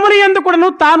గుణములు యందు కూడాను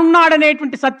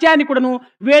తానున్నాడనేటువంటి సత్యాన్ని కూడాను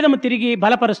వేదము తిరిగి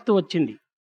బలపరుస్తూ వచ్చింది.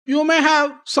 You may have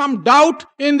some doubt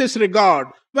in this regard.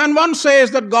 When one says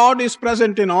that God is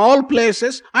present in all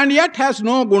places and yet has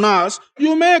no gunas,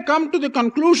 you may come to the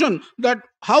conclusion that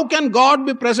how can God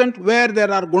be present where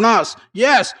there are gunas?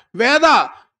 Yes, Veda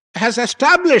has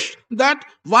established that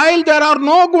while there are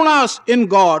no gunas in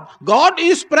God, God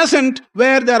is present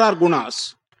where there are gunas.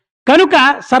 కనుక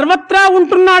సర్వత్రా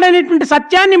ఉంటున్నాడనేటువంటి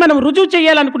సత్యాన్ని మనం రుజువు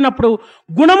చేయాలనుకున్నప్పుడు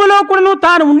గుణములో కూడాను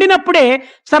తాను ఉండినప్పుడే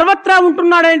సర్వత్రా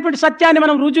ఉంటున్నాడనేటువంటి సత్యాన్ని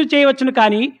మనం రుజువు చేయవచ్చును.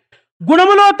 కానీ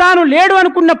గుణములో తాను లేడు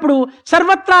అనుకున్నప్పుడు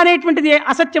సర్వత్రా అనేటువంటిది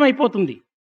అసత్యమైపోతుంది.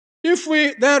 If we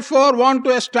therefore want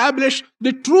to establish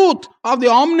the truth of the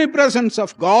omnipresence of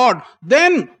God,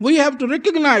 then we have to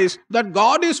recognize that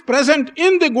God is present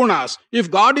in the gunas. If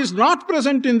God is not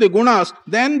present in the gunas,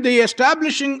 then the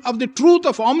establishing of the truth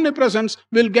of omnipresence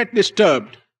will get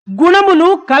disturbed. గుణములు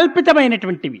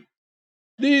కల్పితమైనటువంటివి.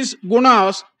 These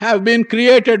gunas have been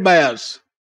created by us.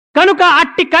 కనుక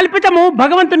అట్టి కల్పితము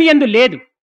భగవంతుని యందు లేదు.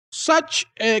 Such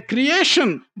a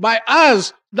creation by us,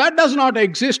 that does not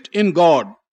exist in God.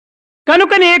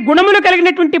 కనుకనే గుణములు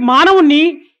కలిగినటువంటి మానవుణ్ణి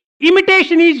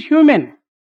imitation is human,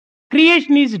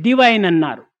 creation is divine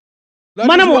అన్నారు.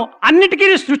 మనము అన్నిటికీ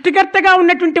సృష్టికర్తగా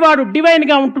ఉన్నటువంటి వాడు డివైన్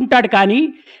గా ఉంటుంటాడు, కానీ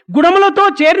గుణములతో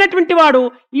చేరినటువంటి వాడు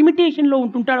ఇమిటేషన్ లో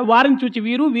ఉంటుంటాడు. వారిని చూచి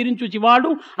వీరు, వీరిని చూచి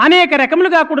వాడు, అనేక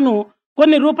రకములుగా కూడాను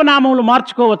కొన్ని రూపనామములు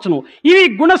మార్చుకోవచ్చును. ఇవి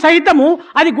గుణ సహితము,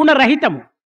 అది గుణరహితము.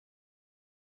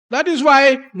 That is why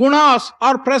gunas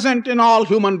are present in all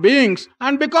human beings,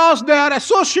 and because they are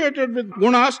associated with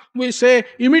gunas, we say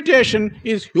imitation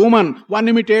is human. One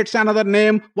imitates another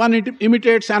name, one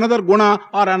imitates another guna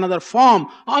or another form.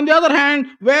 On the other hand,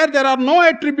 where there are no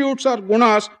attributes or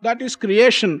gunas, that is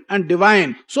creation and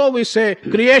divine. So we say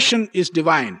creation is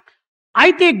divine.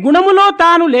 అయితే గుణములో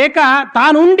తాను లేక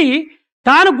తానుండి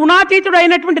తాను గుణాతీతుడు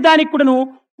అయినటువంటి దానికి కూడాను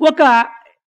ఒక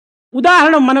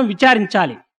ఉదాహరణ మనం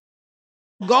విచారించాలి.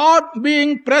 God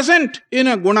being present in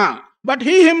a guna but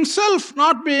he himself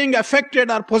not being affected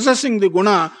or possessing the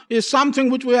guna is something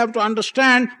which we have to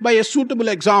understand by a suitable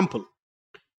example.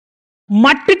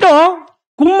 మట్టితో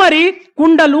కుమ్మరి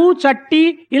కుండలు చట్టి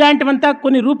ఇలాంటివంతా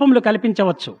కొన్ని రూపములు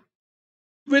కల్పించవచ్చు.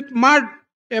 With mud,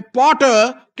 a potter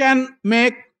can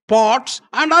make pots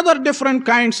and other different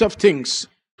kinds of things.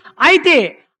 అయితే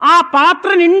ఆ పాత్ర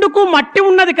నిండుకు మట్టి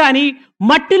ఉన్నది కానీ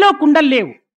మట్టిలో కుండలు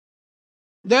లేవు.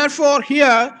 Therefore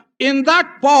here in that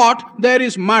pot there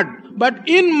is mud, but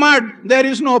in mud there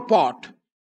is no pot.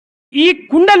 ఈ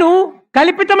కుండలు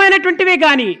కల్పితమైనటువంటివే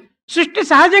గాని సృష్టి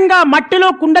సహజంగా మట్టిలో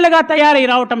కుండలుగా తయారై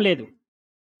రావటం లేదు.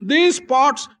 These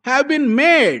pots have been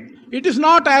made. It is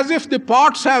not as if the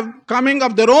pots have coming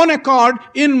of their own accord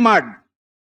in mud.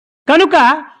 కనుక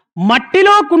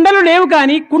మట్టిలో కుండలు లేవు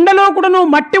కానీ కుండలో కూడాను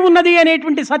మట్టి ఉన్నది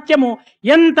అనేటువంటి సత్యము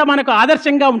ఎంత మనకు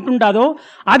ఆదర్శంగా ఉంటుండాదో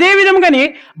అదే విధంగానే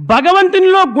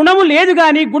భగవంతునిలో గుణము లేదు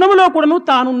కానీ గుణములో కూడాను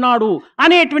తానున్నాడు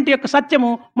అనేటువంటి యొక్క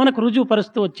సత్యము మనకు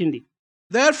రుజువుపరుస్తూ వచ్చింది.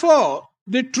 Therefore,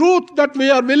 the truth that we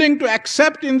are willing to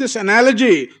accept in this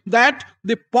analogy, that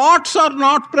the pots are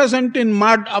not present in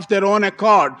mud of their own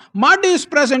accord. Mud is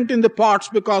present in the pots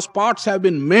because pots have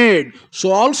been made. So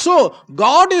also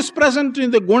God is present in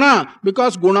the guna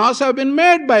because gunas have been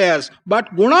made by us. But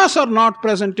gunas are not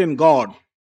present in God.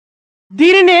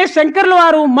 దీనినే శంకరుల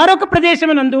వారు మరొక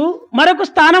ప్రదేశమునందు మరొక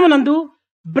స్థానమునందు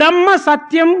బ్రహ్మ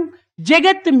సత్యం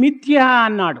జగత్ మిథ్య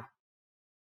అన్నాడు.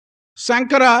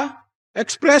 Sankara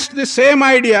expressed the same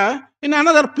idea in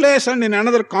another place and in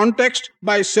another context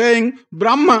by saying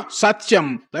Brahma Satyam,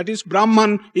 that is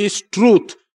Brahman is truth,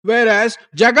 whereas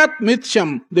Jagat Mithyam,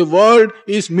 the world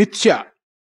is Mithya.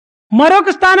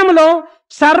 మరొక స్థానములో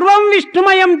సర్వం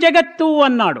విష్ణుమయం జగత్తు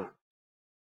అన్నాడు.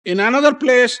 In another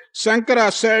place Sankara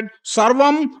said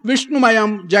Sarvam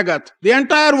Vishnumayam Jagat, the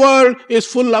entire world is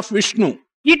full of Vishnu.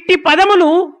 ఇట్టి పదములు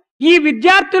ఈ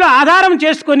విద్యార్థుల ఆధారం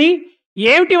చేసుకొని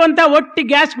ఏమిటివంతా ఒట్టి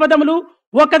గ్యాస్ పదములు.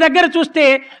 ఒక దగ్గర చూస్తే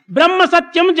బ్రహ్మ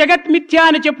సత్యం జగత్ మిథ్య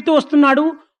అని చెప్తూ వస్తున్నాడు,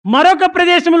 మరొక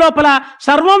ప్రదేశం లోపల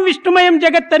సర్వం విష్ణుమయం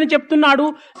జగత్ అని చెప్తున్నాడు.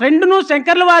 రెండును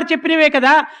శంకర్ల వారు చెప్పినవే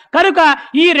కదా. కనుక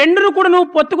ఈ రెండును కూడాను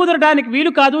పొత్తు కుదరడానికి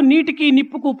వీలు కాదు, నీటికి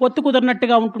నిప్పుకు పొత్తు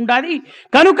కుదరనట్టుగా ఉంటుండాలి.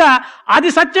 కనుక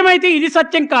అది సత్యమైతే ఇది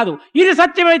సత్యం కాదు, ఇది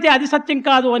సత్యమైతే అది సత్యం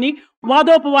కాదు అని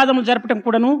వాదోపవాదములు జరపటం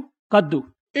కూడాను కద్దు.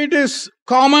 It is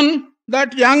common that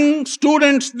young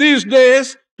students these days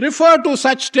refer to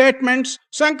such statements.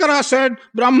 Sankara said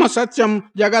Brahma Satyam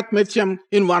Jagat Mithyam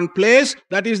in one place,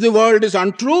 that is the world is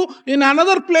untrue. In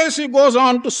another place he goes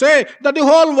on to say that the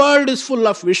whole world is full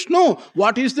of Vishnu.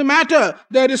 What is the matter?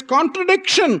 There is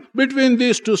contradiction between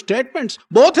these two statements.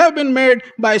 Both have been made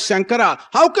by Sankara.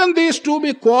 How can these two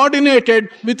be coordinated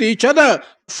with each other?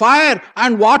 Fire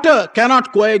and water cannot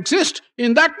coexist.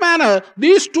 In that manner,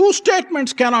 these two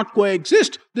statements cannot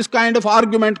coexist. This kind of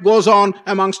argument goes on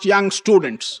amongst young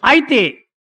students. అయితే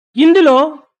ఇందులో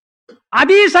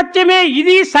అది సత్యమే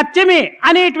ఇది సత్యమే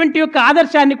అనేటువంటి యొక్క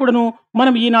ఆదర్శాన్ని కూడాను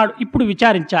మనం ఇప్పుడు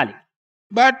విచారించాలి.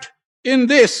 But in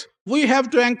this, we have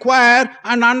to inquire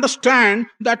and understand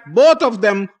that both of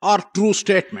them are true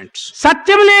statements.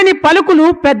 సత్యం లేని పలుకులు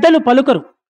పెద్దలు పలుకరు.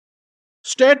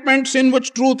 Statements in which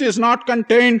truth is not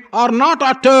contained are not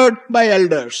uttered by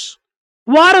elders.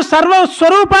 వారు సర్వ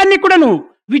స్వరూపాన్ని కూడాను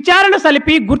విచారణ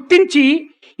సలిపి గుర్తించి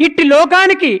ఇట్టి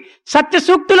లోకానికి సత్య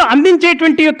సూక్తులు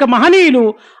అందించేటువంటి యొక్క మహనీయులు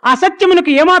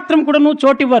అసత్యమునకు ఏమాత్రం కూడాను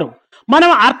చోటివ్వరు. మనం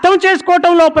అర్థం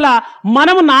చేసుకోవటం లోపల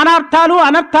మనము నానార్థాలు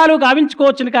అనర్థాలు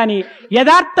గావించుకోవచ్చును కానీ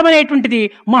యథార్థమైనటువంటిది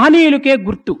మహనీయులకే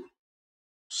గుర్తు.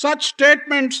 Such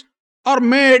statements are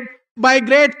made by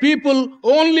great people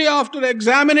only after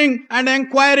examining and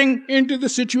inquiring into the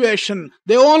situation.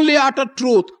 They only utter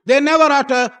truth. They never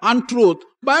utter untruth.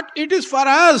 But it is for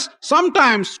us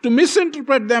sometimes to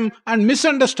misinterpret them and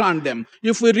misunderstand them.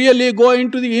 If we really go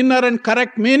into the inner and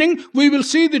correct meaning, we will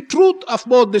see the truth of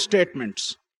both the statements.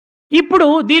 ఇప్పుడు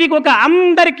దీనికి ఒక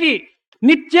అందరికీ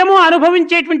నిత్యము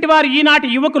అనుభవించేటువంటి వారు ఈనాటి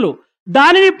యువకులు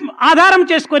దానిని ఆధారం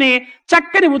చేసుకొని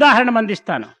చక్కని ఉదాహరణ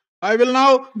అందిస్తాను. I will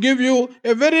now give you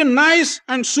a very nice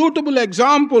and suitable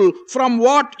example from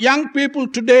what young people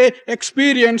today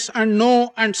experience and know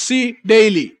and see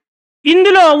daily.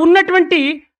 ఇందులో ఉన్నటువంటి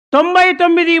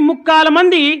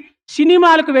 99%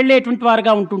 సినిమాలకు వెళ్ళేటువంటి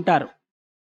వారుగా ఉంటుంటారు.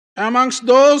 Amongst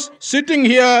those sitting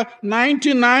here,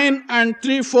 99 and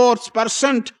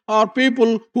 3/4% are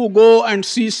people who go and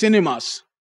see cinemas.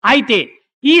 అయితే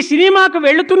ఈ సినిమాకు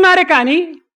వెళుతున్నారే కానీ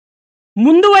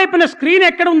ముందు వైపున స్క్రీన్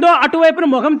ఎక్కడ ఉందో అటువైపున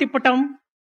ముఖం తిప్పటం,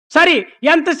 సరే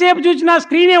ఎంతసేపు చూసినా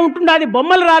స్క్రీనే ఉంటుండే, అది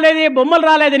బొమ్మలు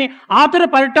రాలేదని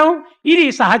ఆతురపడటం ఇది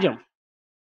సహజం.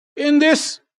 In this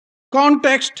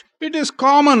context, it is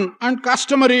common and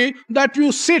customary that you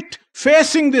sit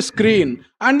facing the screen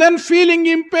and then feeling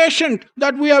impatient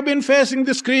that we have been facing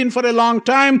the screen for a long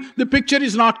time, the picture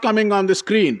is not coming on the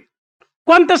screen.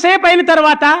 కొంతసేపు అయిన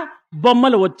తర్వాత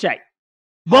బొమ్మలు వచ్చాయి.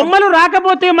 బొమ్మలు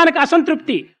రాకపోతే మనకు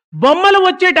అసంతృప్తి. బొమ్మలు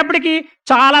వచ్చేటప్పటికి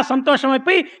చాలా సంతోషం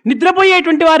అయిపోయి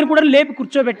నిద్రపోయేటువంటి వారిని కూడా లేపి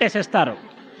కూర్చోబెట్టేసేస్తారు.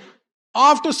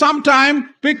 After some time,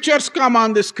 pictures come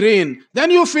on the screen. Then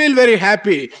you feel very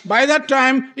happy. By that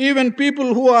time, even people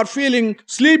who are feeling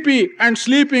sleepy and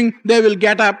sleeping, they will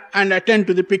get up and attend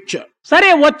to the picture. సరే,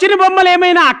 వచ్చిన బొమ్మలు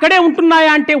ఏమైనా అక్కడే ఉంటున్నాయా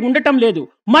అంటే ఉండటం లేదు.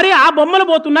 మరి ఆ బొమ్మలు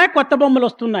పోతున్నాయి, కొత్త బొమ్మలు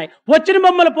వస్తున్నాయి. వచ్చిన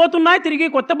బొమ్మలు పోతున్నాయి, తిరిగి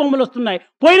కొత్త బొమ్మలు వస్తున్నాయి.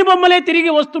 పోయిన బొమ్మలే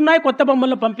తిరిగి వస్తున్నాయి, కొత్త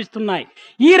బొమ్మలను పంపిస్తున్నాయి.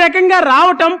 ఈ రకంగా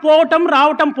రావటం పోవటం,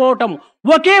 రావటం పోవటం.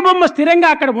 ఒకే బొమ్మ స్థిరంగా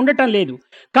అక్కడ ఉండటం లేదు.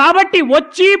 కాబట్టి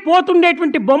వచ్చి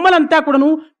పోతుండేటువంటి బొమ్మలంతా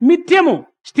కూడాను మిథ్యము,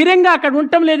 స్థిరంగా అక్కడ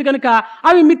ఉండటం లేదు కనుక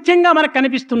అవి మిథ్యంగా మనకు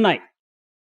కనిపిస్తున్నాయి.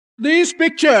 These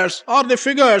pictures or the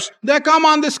figures, they come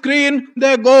on the screen,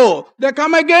 they go. They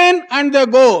come again and they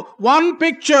go. One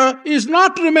picture is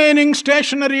not remaining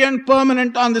stationary and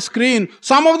permanent on the screen.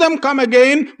 Some of them come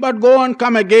again but go and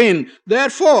come again.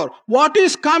 Therefore, what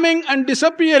is coming and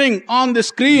disappearing on the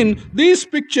screen, these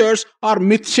pictures are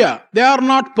mithya. They are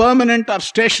not permanent or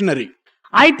stationary.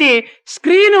 అయితే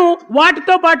screen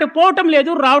వాటితో పాటు పోవటం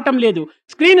లేదు, రావటం లేదు.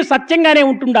 Screen సత్యంగానే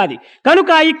ఉంటుండాది. కనుక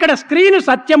ఇక్కడ స్క్రీను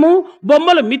సత్యము,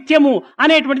 బొమ్మలు మిథ్యము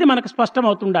అనేటువంటిది మనకు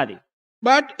స్పష్టమవుతుండాది.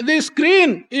 But the screen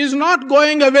is not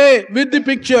going away with the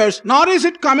pictures, nor is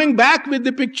it coming back with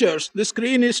the pictures. The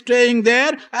screen is staying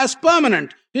there as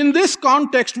permanent. In this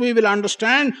context, we will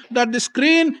understand that the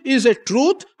screen is a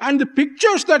truth and the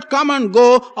pictures that come and go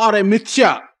are a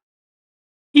mithya.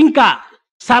 ఇంకా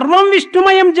సర్వం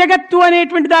విష్ణుమయం జగత్తు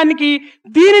అనేటువంటి దానికి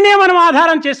దీనినే మనం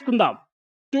ఆధారం చేసుకుందాం.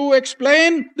 To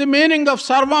explain the meaning of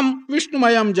Sarvam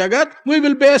Vishnumayam Jagat, we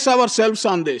will base ourselves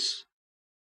on this.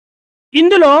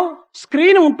 ఇందులో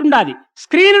స్క్రీన్ ఉంటుండాది.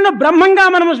 స్క్రీన్ను బ్రహ్మంగా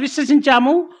మనం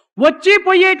విశ్వసించాము. వచ్చి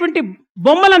పోయేటువంటి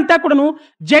బొమ్మలంతా కూడాను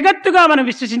జగత్తుగా మనం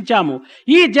విశ్వసించాము.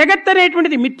 ఈ జగత్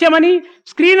అనేటువంటిది మిథ్యమని,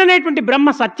 స్క్రీన్ అనేటువంటి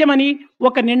బ్రహ్మ సత్యమని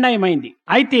ఒక నిర్ణయమైంది.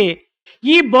 అయితే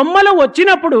ఈ బొమ్మలు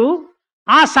వచ్చినప్పుడు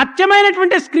ఆ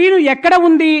సత్యమైనటువంటి స్క్రీన్ ఎక్కడ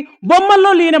ఉంది? బొమ్మల్లో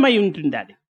లీనమై ఉంటుంది.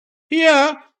 అది Here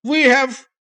we have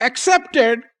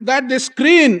accepted that the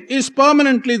screen is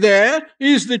permanently there,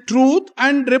 is the truth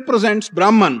and represents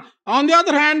Brahman. On the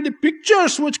other hand, the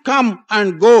pictures which come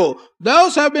and go,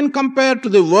 those have been compared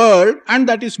to the world and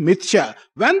that is mithya.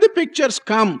 When the pictures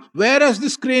come, where has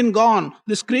the screen gone?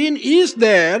 The screen is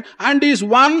there and is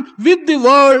one with the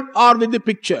world or with the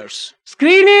pictures.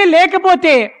 స్క్రీనే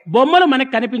లేకపోతే బొమ్మలు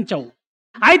మనకు కనిపించవు.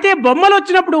 అయితే బొమ్మలు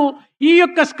వచ్చినప్పుడు ఈ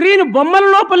యొక్క screen బొమ్మల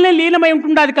లోపలనే లీనమై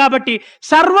ఉంటుండాది. కాబట్టి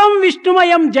సర్వం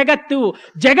విష్ణుమయం జగత్తు,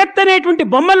 జగత్ అనేటువంటి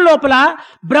బొమ్మల లోపల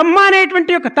బ్రహ్మ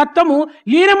అనేటువంటి యొక్క తత్వము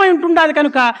లీనమై ఉంటుండాది.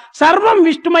 కనుక సర్వం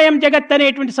విష్ణుమయం జగత్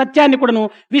అనేటువంటి సత్యాన్ని కూడాను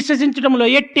విశ్వసించడంలో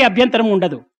ఎట్టి అభ్యంతరం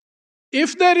ఉండదు.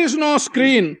 If there is no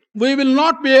screen, we will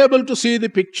not be able to see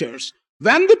the pictures.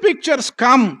 When the pictures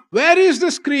come, where is the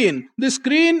screen? The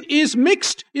screen is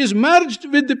mixed, is merged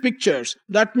with the pictures.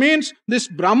 That means this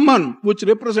Brahman, which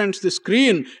represents the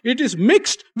screen, it is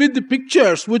mixed with the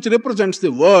pictures, which represents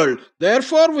the world.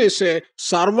 Therefore we say,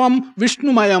 Sarvam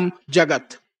Vishnumayam Jagat.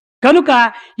 కనుక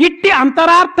ఇట్టి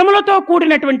అంతరార్థములతో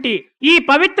కూడినటువంటి ఈ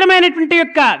పవిత్రమైనటువంటి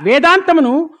యొక్క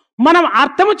వేదాంతమును మనం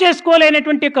అర్థము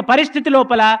చేసుకోలేనటువంటి యొక్క పరిస్థితి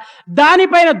లోపల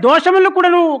దానిపైన దోషములు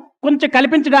కూడాను కొంచెం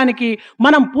కల్పించడానికి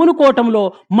మనం పూనుకోవటంలో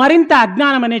మరింత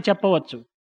అజ్ఞానం అనే చెప్పవచ్చు.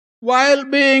 While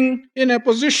being in a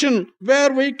position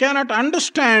where we cannot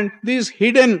understand these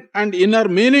hidden and inner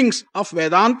meanings of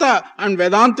Vedanta and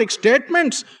Vedantic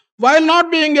statements, while not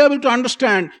being able to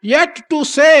understand, yet to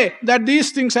say that these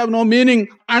things have no meaning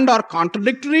and are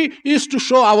contradictory is to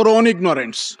show our own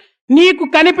ignorance. నీకు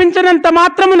కనిపించనంత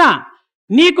మాత్రమున,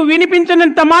 నీకు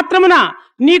వినిపించనంత మాత్రమున,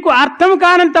 నీకు అర్థం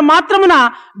కానంత మాత్రమున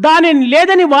దానిని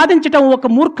లేదని వాదించటం ఒక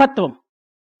మూర్ఖత్వం.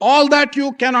 All that you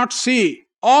cannot see,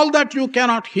 all that you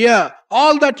cannot hear,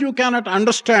 all that you cannot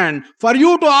understand, for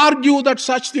you to argue that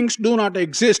such things do not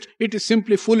exist, it is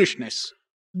simply foolishness.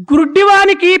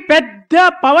 గుడ్డివానికి పెద్ద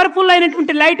powerful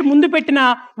అయినటువంటి లైట్ ముందు పెట్టినా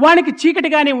వానికి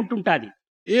చీకటిగానే ఉంటుంటాది.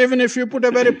 Even if you put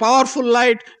a very powerful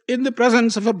light in the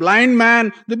presence of a blind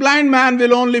man, the blind man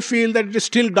will only feel that it is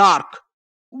still dark.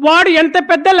 వాడు ఎంత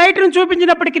పెద్ద లైట్ను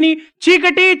చూపించినప్పటికీ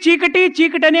చీకటి చీకటి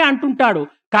చీకటి అని అంటుంటాడు.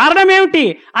 కారణం ఏమిటి?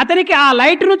 అతనికి ఆ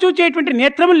లైట్ను చూచేటువంటి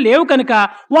నేత్రములు లేవు కనుక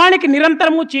వానికి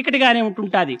నిరంతరము చీకటిగానే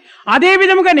ఉంటుంటాది. అదే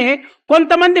విధముగానే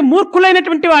కొంతమంది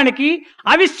మూర్ఖులైనటువంటి వానికి,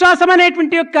 అవిశ్వాసం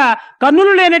అనేటువంటి యొక్క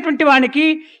కన్నులు లేనటువంటి వానికి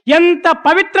ఎంత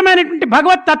పవిత్రమైనటువంటి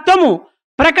భగవత్ తత్వము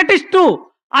ప్రకటిస్తూ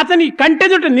అతని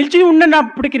కంటెదుట నిలిచి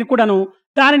ఉన్నప్పటికీ కూడాను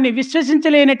దానిని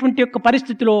విశ్వసించలేనటువంటి యొక్క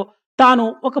పరిస్థితిలో తాను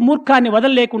ఒక మూర్ఖాన్ని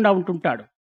వదలలేకుండా ఉంటుంటాడు.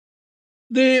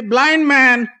 The blind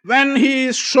man, when he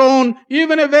is shown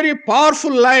even a very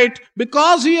powerful light,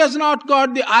 because he has not got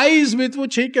the eyes with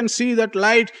which he can see that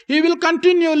light, he will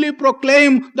continually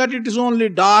proclaim that it is only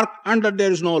dark and that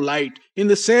there is no light. In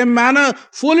the same manner,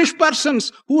 foolish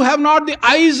persons who have not the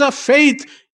eyes of faith,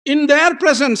 in their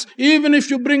presence, even if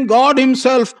you bring God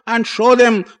himself and show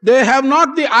them, they have not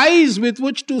the eyes with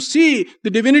which to see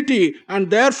the divinity, and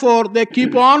therefore they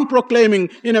keep on proclaiming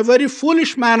in a very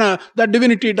foolish manner that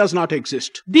divinity does not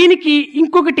exist. దీనికి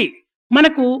ఇంకొకటి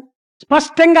మనకు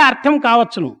స్పష్టంగా అర్థం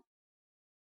కావచ్చును.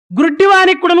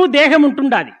 గుడ్డివానికి కూడాను దేహం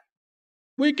ఉంటుండాలి.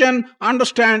 We can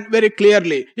understand very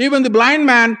clearly. Even the blind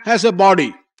man has a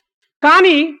body.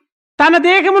 కానీ తన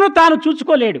దేహమును తాను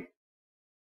చూసుకోలేడు.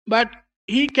 But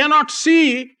he cannot see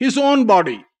his own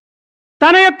body.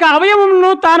 తన యొక్క అవయవములను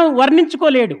తాను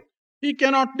వర్ణించుకోలేడు. He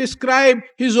cannot describe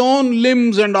his own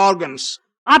limbs and organs.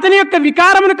 అతని యొక్క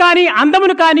వికారమును కానీ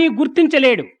అందమును కానీ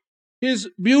గుర్తించలేడు. His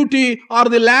beauty or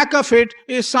the lack of it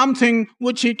is something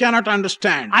which he cannot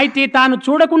understand. అయితే తాను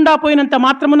చూడకుండా పోయినంత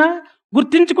మాత్రమున,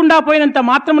 గుర్తించకుండా పోయినంత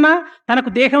మాత్రమున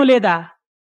తనకు దేహం లేదా?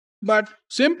 But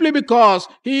simply because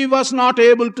he was not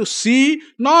able to see,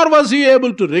 nor was he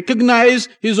able to recognize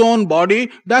his own body,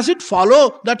 does it follow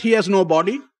that he has no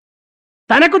body?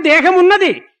 తనకు దేహం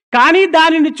ఉన్నది, కానీ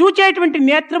దానిని చూచేటువంటి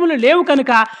నేత్రములు లేవు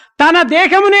కనుక తన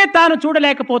దేహమునే తాను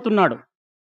చూడలేకపోతున్నాడు.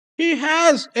 He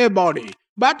has a body,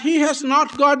 but he has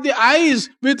not got the eyes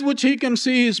with which he can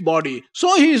see his body. So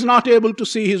he is not able to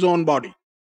see his own body.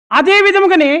 అదే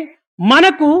విధముగానే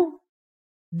మనకు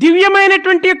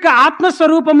దివ్యమైనటువంటి యొక్క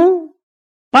ఆత్మస్వరూపము,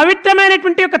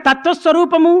 పవిత్రమైనటువంటి యొక్క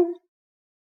తత్వస్వరూపము,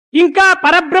 ఇంకా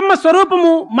పరబ్రహ్మ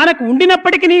స్వరూపము మనకు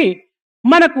ఉండినప్పటికీ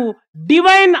మనకు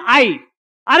డివైన్ ఐ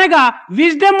అనగా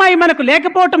విజ్డమ్ ఐ మనకు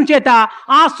లేకపోవటం చేత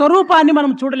ఆ స్వరూపాన్ని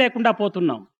మనం చూడలేకుండా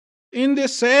పోతున్నాం. In the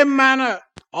same manner,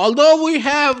 although we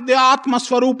have the Atma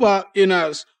Swarupa in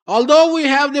us, although we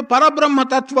have the Parabrahma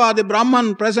Tattva, the Brahman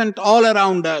present all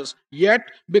around us, yet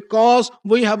because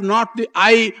we have not the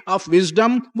eye of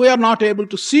wisdom, we are not able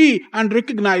to see and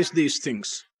recognize these things.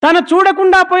 తను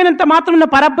చూడకుండా పోయినంత మాత్రమున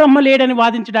పరబ్రహ్మ లేడని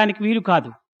వాదించడానికి వీలు కాదు.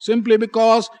 Simply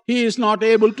because he is not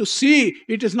able to see,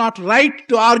 it is not right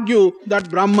to argue that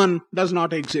Brahman does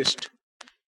not exist.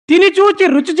 తిని చూచి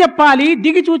రుచి చెప్పాలి,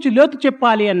 దిగి చూచి లోతు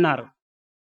చెప్పాలి అన్నారు.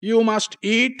 You must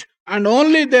eat and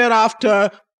only thereafter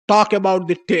talk about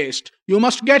the taste. You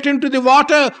must get into the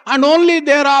water and only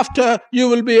thereafter you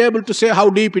will be able to say how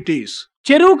deep it is.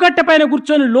 చెరువు కట్ట పైన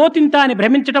కూర్చొని లోతింత అని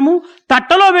భ్రమించటము,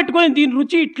 తట్టలో పెట్టుకొని దీని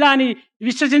రుచి ఇట్లా అని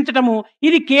విశ్వసించటము,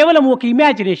 ఇది కేవలం ఒక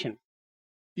imagination.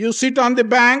 You sit on the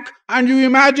bank and you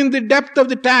imagine the depth of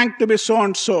the tank to be so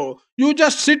and so. You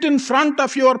just sit in front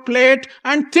of your plate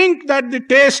and think that the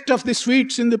taste of the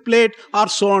sweets in the plate are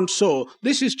so and so.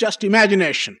 This is just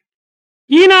imagination.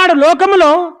 ఈనాడు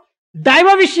లోకములో దైవ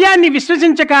విషయాన్ని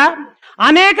విశ్వసించక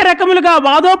అనేక రకములుగా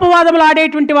వాదోపవాదములు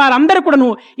ఆడేటువంటి వారందరూ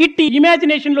కూడాను ఇట్టి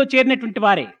imagination లో చేరినటువంటి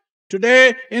వారే. Today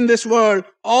in this world,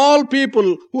 all people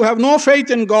who have no faith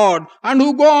in God and who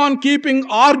go on keeping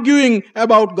arguing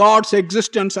about God's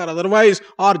existence or otherwise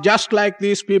are just like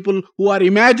these people who are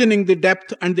imagining the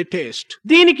depth and the taste.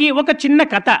 దీనికి ఒక చిన్న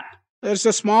కథ. There's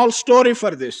a small story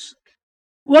for this.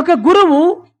 ఒక గురువు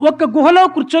ఒక గుహలో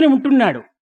కూర్చొని ఉంటున్నాడు.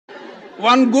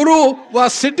 One guru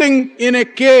was sitting in a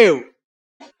cave.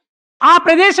 ఆ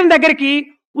ప్రదేశం దగ్గరికి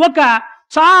ఒక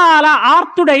చాలా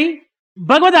ఆర్తుడై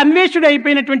భగవద్ అన్వేషుడు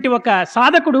అయిపోయినటువంటి ఒక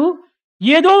సాధకుడు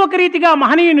ఏదో ఒక రీతిగా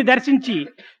మహనీయుని దర్శించి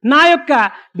నా యొక్క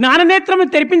జ్ఞాననేత్రము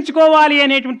తెరిపించుకోవాలి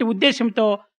అనేటువంటి ఉద్దేశంతో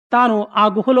తాను ఆ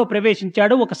గుహలో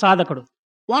ప్రవేశించాడు. ఒక సాధకుడు.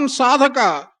 One sadhaka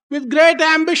with great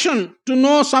ambition to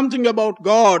know something about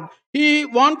God, he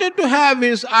wanted to have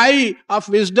his eye of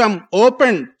wisdom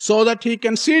opened so that he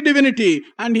can see divinity,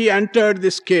 and he entered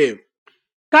this cave.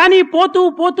 కానీ పోతూ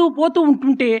పోతూ పోతూ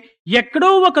ఉంటుంటే ఎక్కడో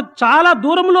ఒక చాలా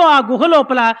దూరంలో ఆ గుహ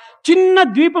లోపల చిన్న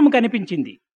ద్వీపం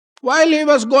కనిపించింది. While he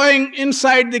was going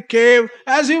inside the cave,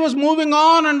 as he was moving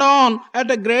on and on,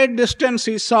 at a great distance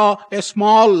he saw a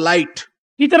small light.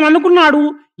 ఇతను అనుకున్నాడు,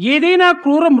 ఏదైనా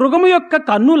క్రూర మృగము యొక్క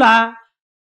కన్నులా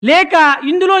లేక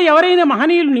ఇందులో ఎవరైనా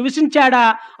మహనీయులు నివసించాడా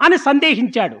అని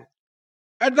సందేహించాడు.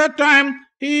 At that time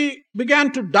he began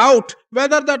to doubt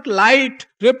whether that light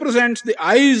represents the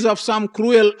eyes of some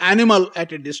cruel animal at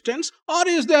a distance, or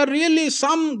is there really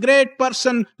some great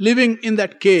person living in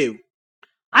that cave.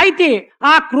 అయితే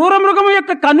ఆ క్రూర మృగము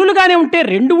యొక్క కన్నులుగానే ఉంటే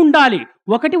రెండు ఉండాలి,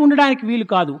 ఒకటి ఉండడానికి వీలు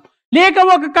కాదు. లేక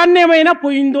ఒక కన్ను ఏమైనా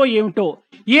పోయిందో ఏమిటో.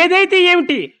 ఏదైతే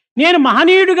ఏమిటి, నేను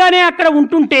మహనీయుడుగానే అక్కడ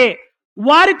ఉంటుంటే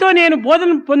వారితో నేను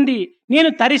బోధన పొంది నేను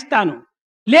తరిస్తాను.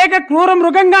 లేక క్రూర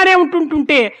మృగంగానే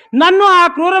ఉంటుంటుంటే నన్ను ఆ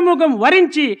క్రూర మృగం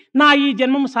వరించి నా ఈ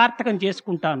జన్మము సార్థకం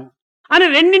చేసుకుంటాను అని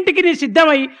రెండింటికి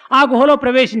సిద్ధమై ఆ గుహలో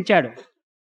ప్రవేశించాడు.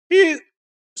 He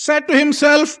said to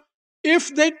himself, if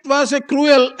that was a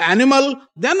cruel animal,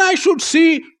 then I should see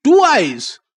two eyes.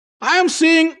 I am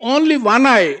seeing only one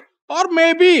eye. Or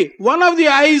maybe one of the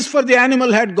eyes for the animal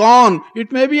had gone. It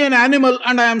may be an animal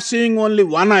and I am seeing only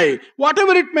one eye.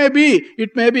 Whatever it may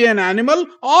be an animal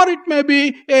or it may be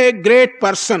a great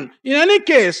person. In any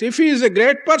case, if he is a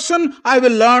great person, I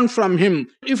will learn from him.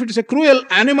 If it is a cruel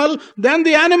animal, then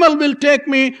the animal will take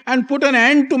me and put an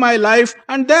end to my life,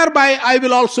 and thereby I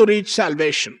will also reach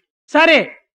salvation. సరే,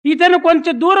 ఇతను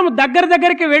కొంచెం దూరం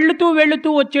దగ్గరికి వెళుతూ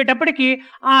వచ్చేటప్పటికి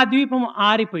ఆ ద్వీపం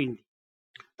ఆరిపోయింది.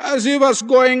 As he was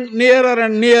going nearer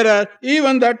and nearer,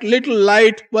 even that little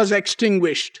light was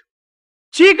extinguished.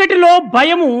 చీకటిలో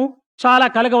భయము చాలా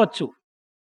కలగవచ్చు.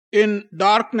 In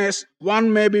darkness, one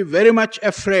may be very much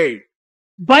afraid.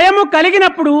 భయము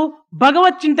కలిగినప్పుడు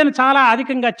భగవత్ చింతన చాలా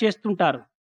అధికంగా చేస్తుంటారు.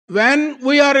 When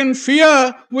we are in fear,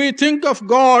 we think of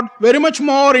God very much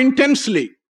more intensely.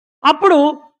 అప్పుడు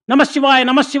నమఃశివాయ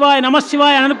నమఃశివాయ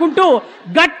నమఃశివాయ అనుకుంటూ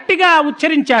గట్టిగా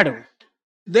ఉచ్చరించాడు.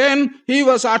 Then he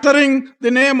was uttering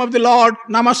the name of the Lord,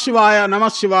 Namah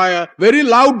Shivaya, very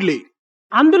loudly.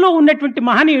 అందులో ఉన్నటువంటి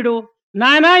మహనీయుడు,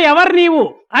 నాయనా ఎవరు నీవు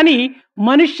అని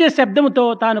మనుష్య శబ్దముతో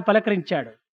తాను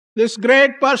పలకరించాడు. This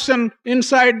great person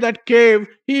inside that cave,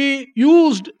 he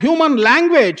used human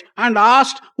language and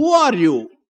asked, who are you?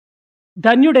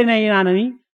 ధన్యుడైనానని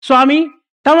స్వామి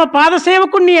తమ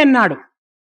పాదసేవకుణ్ణి అన్నాడు.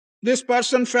 This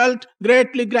person felt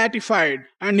greatly gratified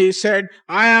and he said,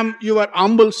 I am your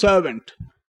humble servant.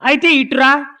 అయితే ఇటురా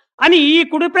అని ఈ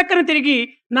కుడి ప్రక్కన తిరిగి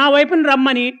నా వైపున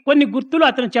రమ్మని కొన్ని గుర్తులు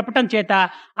అతను చెప్పటం చేత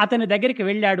అతని దగ్గరికి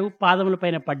వెళ్ళాడు, పాదముల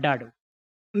పైన పడ్డాడు.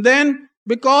 Then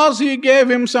because he gave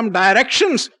him some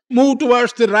directions, move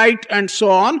towards the right and so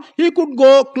on, he could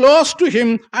go close to him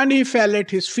and he fell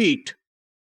at his feet.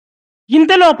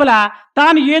 ఇంత లోపల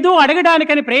తాను ఏదో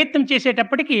అడగడానికని ప్రయత్నం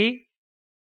చేసేటప్పటికి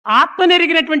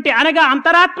ఆత్మనెరిగినటువంటి అనగా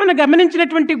అంతరాత్మను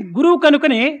గమనించినటువంటి గురువు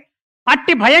కనుకనే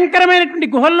అట్టి భయంకరమైనటువంటి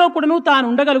గుహల్లో కూడాను తాను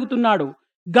ఉండగలుగుతున్నాడు,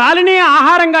 గాలినే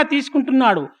ఆహారంగా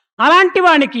తీసుకుంటున్నాడు. అలాంటి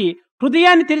వానికి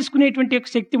హృదయాన్ని తెలుసుకునేటువంటి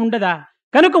శక్తి ఉండదా?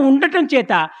 కనుక ఉండటం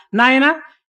చేత నాయన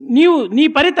నీవు నీ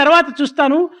పని తర్వాత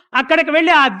చూస్తాను, అక్కడికి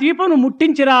వెళ్ళి ఆ ద్వీపమును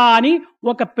ముట్టించిరా అని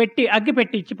ఒక అగ్గి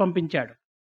పెట్టి ఇచ్చి పంపించాడు.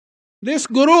 This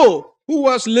guru who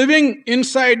was living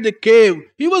inside the cave,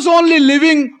 he was only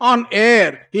living on air.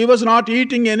 He was not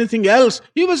eating anything else.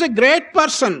 He was a great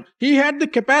person. He had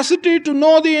the capacity to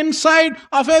know the inside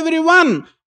of everyone.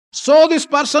 So this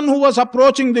person who was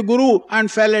approaching the Guru and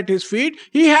fell at his feet,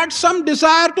 he had some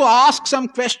desire to ask some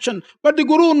question, but the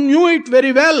Guru knew it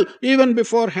very well even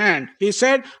beforehand. He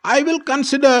said, I will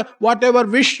consider whatever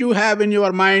wish you have in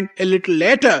your mind a little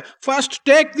later. First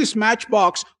take this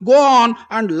matchbox, go on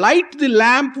and light the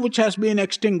lamp which has been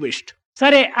extinguished.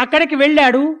 సరే, అక్కడికి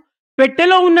వెళ్ళాడు.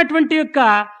 పెట్టెలో ఉన్నటువంటి యొక్క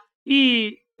ఈ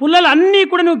పుల్లలన్నీ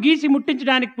కూడా నువ్వు గీసి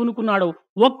ముట్టించడానికి పూనుకున్నాడు.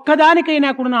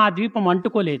 ఒక్కదానికైనా కూడా ఆ ద్వీపం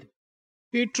అంటుకోలేదు.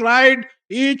 He tried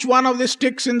each one of the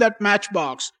sticks in that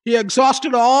matchbox. He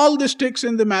exhausted all the sticks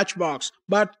in the matchbox,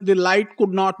 but the light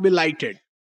could not be lighted.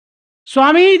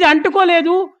 స్వామి ఇది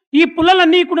అంటుకోలేదు, ఈ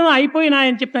పుల్లలన్నీ కూడా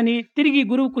అయిపోయినాయని చెప్పని తిరిగి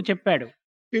గురువుకు చెప్పాడు.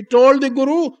 He told the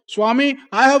Guru, Swami,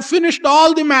 I have finished all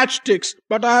the matchsticks,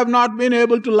 but I have not been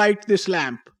able to light this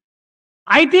lamp.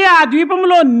 అయితే ఆ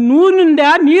ద్వీపంలో నూనెందా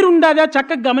నీరుందా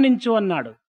చక్కగా గమనించు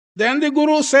అన్నాడు. Then the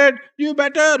Guru said, you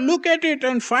better look at it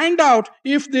and find out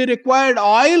if the required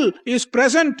oil is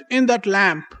present in that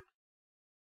lamp.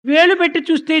 వేలు పెట్టి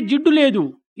చూస్తే జిడ్డు లేదు,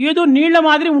 ఏదో నీళ్ల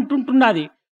మాదిరి ఉంటుంటున్నది.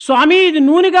 స్వామి ఇది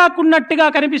నూనెగా కున్నట్టుగా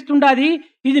కనిపిస్తుండాది,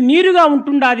 ఇది నీరుగా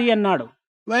ఉంటుండాది అన్నాడు.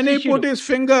 When he put his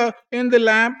finger in the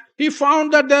lamp, he found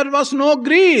that there was no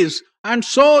grease, and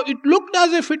so it looked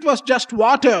as if it was just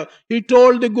water. He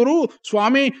told the Guru,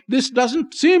 Swami, this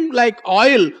doesn't seem like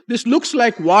oil, this looks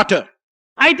like water.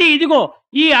 అయితే ఇదిగో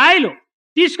ఈ oil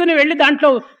తీసుకుని వెళ్ళి దాంట్లో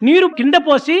నీరు కింద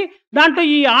పోసి దాంట్లో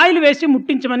ఈ ఆయిల్ వేసి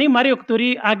ముట్టించమని మరి ఒక తొరి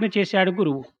ఆజ్ఞ చేశాడు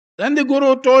గురువు. Then the Guru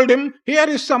told him, here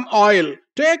is some oil,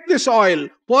 take this oil,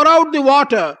 pour out the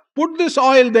water, put this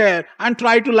oil there and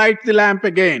try to light the lamp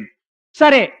again.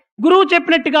 సరే, గురువు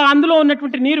చెప్పినట్టుగా అందులో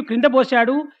ఉన్నటువంటి నీరు క్రింద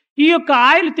పోశాడు, ఈ యొక్క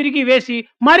ఆయిల్ తిరిగి వేసి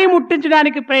మరీ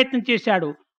ముట్టించడానికి ప్రయత్నం చేశాడు.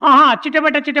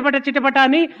 చిటపట చిటపట చిటపట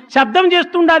అని శబ్దం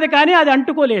చేస్తుండది, కానీ అది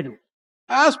అంటుకోలేదు.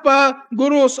 As per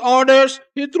Guru's orders,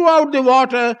 he threw out the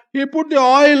water, he put the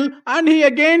oil and he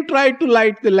again tried to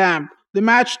light the lamp. The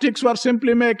matchsticks were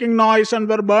simply making noise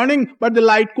and were burning, but the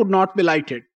light could not be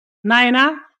lighted. నాయనా,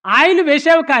 oil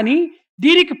వేసావు కానీ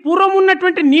దీనికి పూర్వం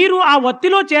ఉన్నటువంటి నీరు ఆ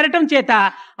ఒత్తిలో చేరటం చేత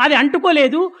అది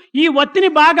అంటుకోలేదు. ఈ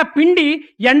ఒత్తిని బాగా పిండి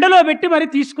ఎండలో పెట్టి మరి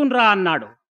తీసుకునిరా అన్నాడు.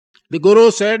 The Guru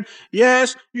said, yes,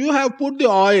 you have put the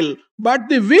oil, but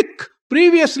the wick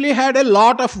previously had a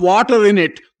lot of water in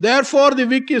it. Therefore, the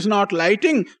wick is not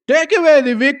lighting. Take away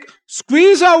the wick,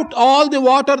 squeeze out all the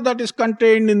water that is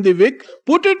contained in the wick,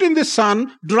 put it in the sun,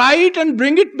 dry it and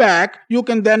bring it back. You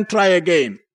can then try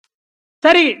again.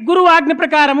 సరే, గురువు ఆజ్ఞ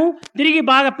ప్రకారము తిరిగి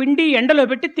బాగా పిండి ఎండలో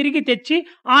పెట్టి తిరిగి తెచ్చి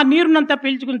ఆ నీరునంతా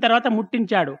పీల్చుకున్న తర్వాత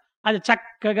ముట్టించాడు. అది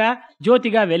చక్కగా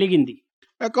జ్యోతిగా వెలిగింది.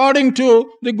 According to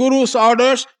the Guru's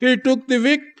orders, he took the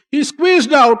wick, he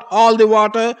squeezed out all the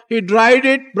water, he dried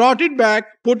it, brought it back,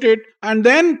 put it, and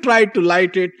then tried to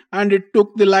light it, and it took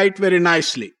the light very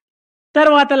nicely.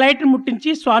 తర్వాత light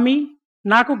ముట్టించి, స్వామి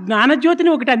నాకు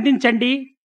జ్ఞానజ్యోతిని ఒకటి అందించండి,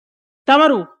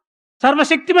 తమరు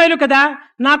సర్వశక్తిమయులు కదా,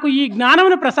 నాకు ఈ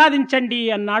జ్ఞానమును ప్రసాదించండి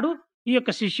అన్నాడు ఈ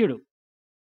యొక్క శిష్యుడు.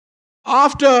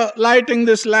 After lighting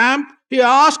this lamp, he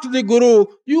asked the Guru,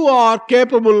 you are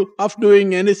capable of doing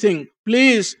anything.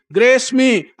 Please grace me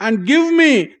and give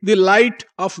me the light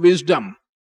of wisdom.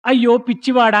 అయ్యో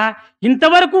పిచ్చివాడా,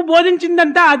 ఇంతవరకు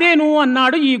బోధించిందంతా అదేను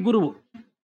అన్నాడు ఈ గురువు.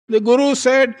 The Guru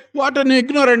said, what an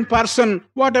ignorant person,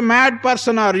 what a mad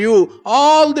person are you.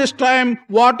 All this time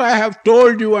what I have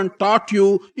told you and taught you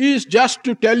is just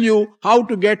to tell you how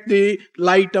to get the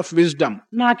light of wisdom.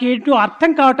 నాకేంటో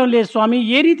అర్థం కావటం లేదు స్వామి,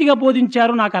 ఏ రీతిగా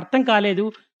బోధించారో నాకు అర్థం కాలేదు,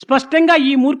 స్పష్టంగా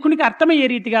ఈ మూర్ఖునికి అర్థమయ్యే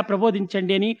రీతిగా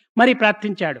ప్రబోధించండి అని మరి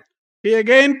ప్రార్థించాడు. He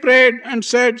again prayed and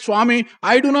said, Swami,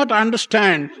 I do not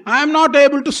understand. I am not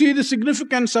able to see the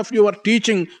significance of your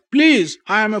teaching. Please,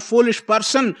 I am a foolish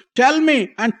person. Tell me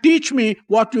and teach me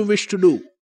what you wish to do.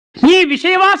 ఈ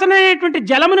విషయవాసన అనేటువంటి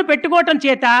జలమును పెట్టుకోవటం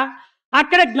చేత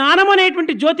అక్కడ జ్ఞానం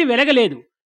అనేటువంటి జ్యోతి వెలగలేదు.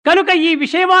 కనుక ఈ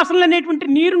విషయవాసనలు అనేటువంటి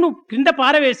నీరును క్రింద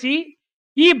పారవేసి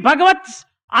ఈ భగవత్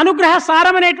అనుగ్రహ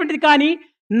సారం అనేటువంటిది కానీ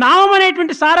నామం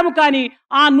అనేటువంటి సారము కానీ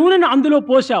ఆ నూనెను అందులో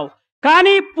పోసావు.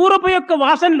 కానీ పూర్వపు యొక్క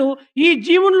వాసనలు ఈ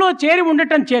జీవుల్లో చేరి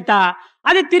ఉండటం చేత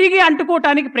అది తిరిగి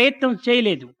అంటుకోవటానికి ప్రయత్నం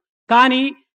చేయలేదు. కానీ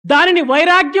దానిని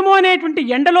వైరాగ్యము అనేటువంటి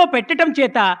ఎండలో పెట్టడం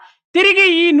చేత తిరిగి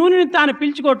ఈ నూనెని తాను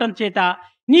పీల్చుకోవటం చేత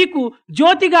నీకు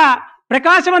జ్యోతిగా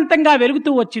ప్రకాశవంతంగా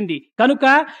వెలుగుతూ వచ్చింది. కనుక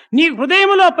నీ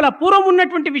హృదయం లోపల పూర్వం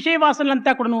ఉన్నటువంటి విషయ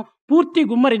వాసనలంతా కూడాను పూర్తి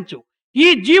గుమ్మరించు. ఈ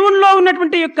జీవుల్లో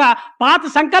ఉన్నటువంటి యొక్క పాత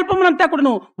సంకల్పములంతా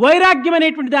కూడాను వైరాగ్యం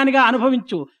అనేటువంటి దానిగా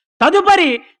అనుభవించు.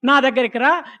 తదుపరి నా దగ్గరికి రా,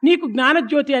 నీకు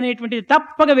జ్ఞానజ్యోతి అనేటువంటిది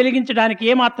తప్పక వెలిగించడానికి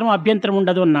ఏమాత్రం అభ్యంతరం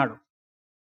ఉండదు అన్నాడు.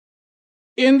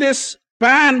 In this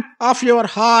pan of your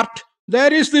heart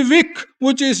there is the wick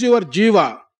which is your jiva,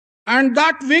 and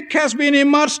that wick has been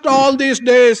immersed all these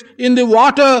days in the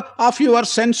water of your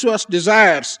sensuous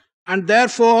desires, and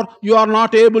therefore you are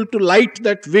not able to light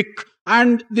that wick,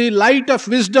 and the light of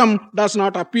wisdom does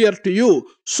not appear to you.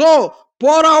 So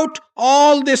pour out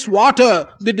all this water,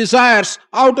 the desires,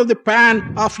 out of the pan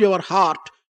of your heart.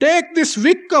 Take this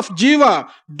wick of jiva,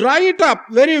 dry it up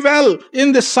very well in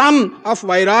the sun of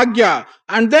vairagya,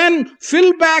 and then fill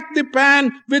back the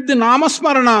pan with the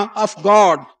namasmarana of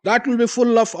God. That will be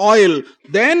full of oil.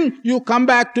 Then you come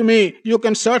back to me. You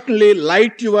can certainly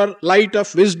light your light of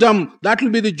wisdom. That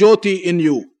will be the jyoti in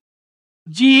you.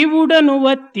 జీవుడను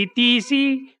వత్తి తీసి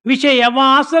విషయ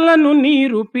వాసలను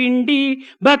నీరు పిండి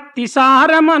భక్తి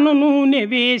సారమను నూనె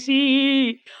వేసి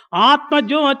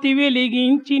ఆత్మజ్యోతి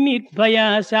వెలిగించి నిర్భయ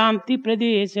శాంతి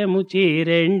ప్రదేశము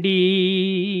చేరండి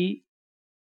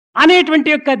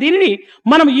అనేటువంటి యొక్క దీనిని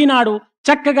మనం ఈనాడు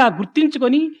చక్కగా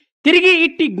గుర్తించుకొని తిరిగి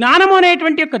ఇట్టి జ్ఞానము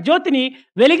అనేటువంటి యొక్క జ్యోతిని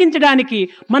వెలిగించడానికి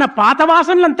మన పాత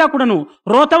వాసనలంతా కూడాను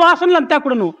రోతవాసనలంతా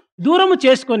కూడాను దూరము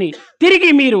చేసుకొని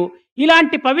తిరిగి మీరు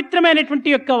ఇలాంటి పవిత్రమైనటువంటి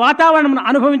యొక్క వాతావరణం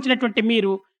అనుభవించినటువంటి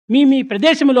మీరు మీ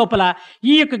ప్రదేశము లోపల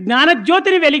ఈ యొక్క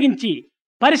జ్ఞానజ్యోతిని వెలిగించి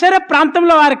పరిసర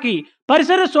ప్రాంతంలో వారికి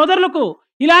పరిసర సోదరులకు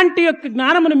ఇలాంటి యొక్క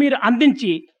జ్ఞానమును మీరు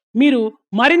అందించి మీరు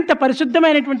మరింత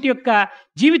పరిశుద్ధమైనటువంటి యొక్క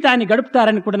జీవితాన్ని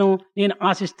గడుపుతారని కూడా నేను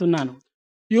ఆశిస్తున్నాను.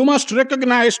 You must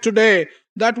recognize today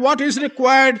that what is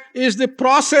required is the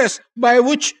process by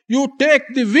which you take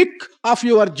the wick of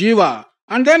your jiva,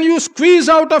 and then you squeeze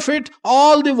out of it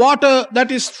all the water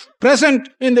that is present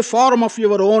in the form of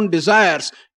your own desires.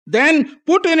 Then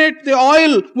put in it the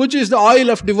oil, which is the oil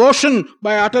of devotion,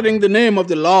 by uttering the name of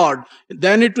the Lord.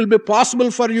 Then it will be possible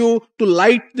for you to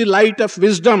light the light of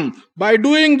wisdom. By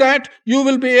doing that, you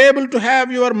will be able to have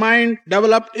your mind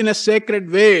developed in a sacred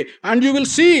way, and you will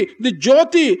see the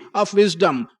jyoti of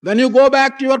wisdom. When you go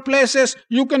back to your places,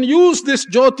 you can use this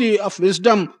jyoti of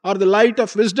wisdom or the light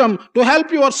of wisdom to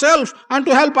help yourself and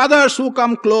to help others who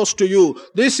come close to you.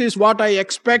 This is what I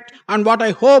expect and what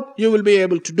I hope you will be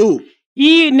able to do.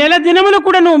 ఈ నెల దినములు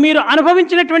కూడాను మీరు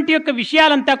అనుభవించినటువంటి యొక్క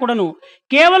విషయాలంతా కూడాను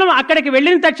కేవలం అక్కడికి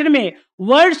వెళ్ళిన తక్షణమే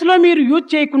వర్డ్స్ లో మీరు యూజ్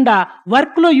చేయకుండా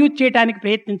వర్క్ లో యూజ్ చేయడానికి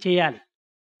ప్రయత్నం చేయాలి.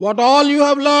 What all you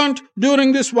have learnt during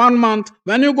this 1 month,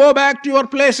 when you go back to your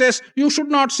places, you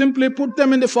should not simply put them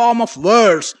in the form of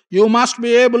words. You must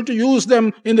be able to use them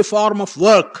in the form of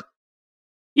work.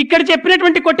 ఇక్కడ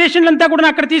చెప్పినటువంటి కొటేషన్లంతా కూడా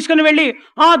అక్కడ తీసుకుని వెళ్ళి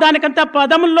దానికంతా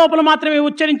పదముల లోపల మాత్రమే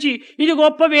ఉచ్చరించి ఇది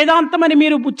గొప్ప వేదాంతం అని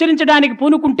మీరు ఉచ్చరించడానికి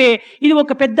పూనుకుంటే ఇది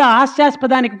ఒక పెద్ద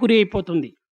హాస్యాస్పదానికి గురి అయిపోతుంది.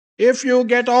 If you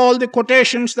get all the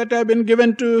quotations that have been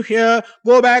given to here,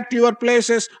 go back to your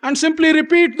places and simply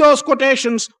repeat those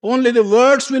quotations, only the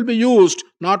words will be used.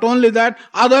 Not only that,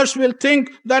 others will think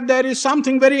that there is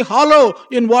something very hollow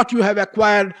in what you have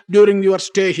acquired during your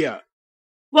stay here.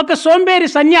 ఒక సోంబేరి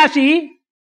సన్యాసి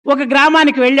ఒక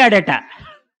గ్రామానికి వెళ్ళాడట.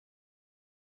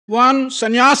 One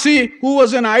sannyasi who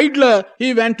was an idler, he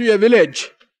went to a village.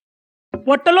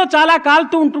 పొట్టలో చాలా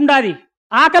కాలుతూ ఉంటుండాది,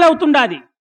 ఆకలి అవుతుండాది.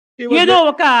 ఏదో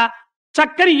ఒక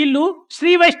చక్కని ఇల్లు,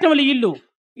 శ్రీ వైష్ణవుల ఇల్లు,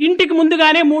 ఇంటికి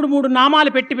ముందుగానే మూడు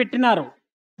నామాలు పెట్టినారు.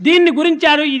 దీన్ని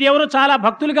గురించారు, ఇది ఎవరో చాలా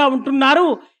భక్తులుగా ఉంటున్నారు,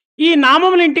 ఈ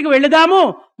నామముల ఇంటికి వెళదాము,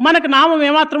 మనకు నామం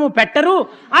ఏమాత్రము పెట్టరు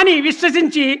అని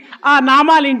విశ్వసించి ఆ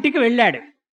నామాల ఇంటికి వెళ్ళాడు.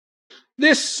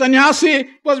 This sannyasi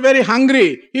was very hungry.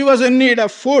 He was in need of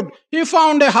food. He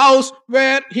found a house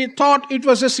where he thought it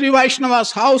was a Sri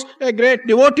Vaishnava's house, a great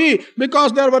devotee, because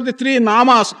there were the 3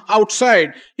 namas outside.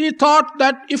 He thought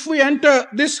that if we enter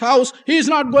this house, he is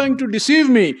not going to deceive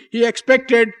me. He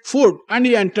expected food and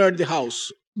he entered the house.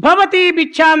 భవతి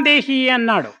బిచ్చాం దేహి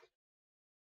అన్నాడు.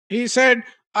 He said,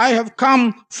 I have come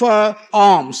for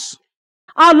alms.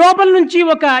 ఆ లోపల నుంచి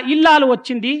ఒక ఇల్లాలు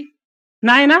వచ్చింది.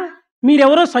 నాయనా,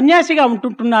 మీరెవరో సన్యాసిగా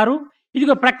ఉంటుంటున్నారు,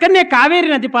 ఇదిగో ప్రక్కనే కావేరి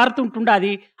నది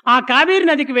పారుతుంటుండాది, ఆ కావేరి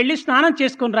నదికి వెళ్ళి స్నానం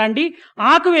చేసుకుని రండి,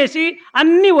 ఆకు వేసి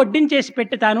అన్ని వడ్డించేసి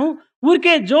పెట్టుతాను,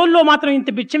 ఊరికే జోల్లో మాత్రం ఇంత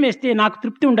బిచ్చం వేస్తే నాకు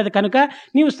తృప్తి ఉండదు కనుక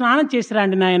నీవు స్నానం చేసి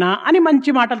రండి నాయనా అని మంచి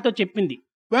మాటలతో చెప్పింది.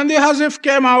 When the Hazif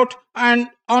came out and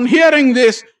on hearing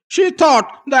this, she thought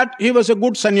that he was a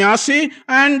good sannyasi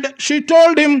and she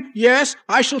told him, yes,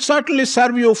 I shall certainly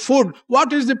serve you food. What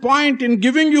is the point in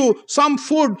giving you some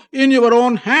food in your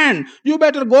own hand? You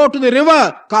better go to the river.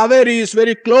 Kaveri is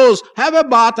very close. Have a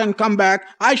bath and come back.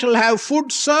 I shall have food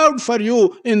served for you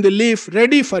in the leaf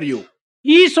ready for you.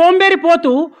 ఈ సోంబేరి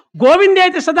పోతూ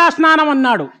గోవిందేతి సదా స్నానం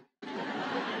అన్నాడు.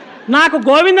 నాకు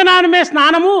గోవిందనామమే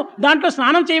స్నానము, దాంట్లో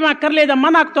స్నానం చేయమక్కర్లేదమ్మా,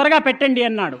 నాకు త్వరగా పెట్టండి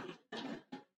అన్నాడు.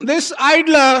 This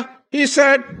idler, he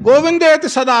said, Govindeti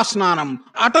sada snanam.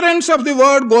 Utterance of the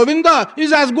word Govinda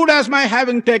is as good as my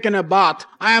having taken a bath.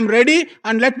 I am ready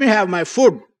and let me have my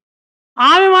food.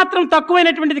 ఆమె మాత్రం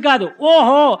తక్కువైనటువంటిది కాదు.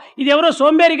 ఓహో, ఇది ఎవరో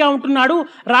సోంబేరిగా ఉంటున్నాడు,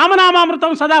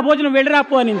 రామనామామృతం సదా భోజనం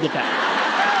వెళ్ళిరాపు అనిందిట.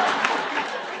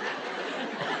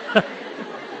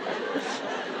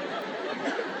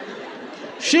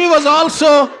 She was also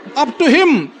up to him.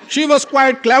 She was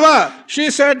quite clever. She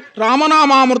said,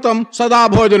 Ramanamamrutam sada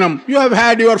bhojanam. You have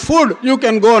had your food. You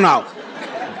can go now.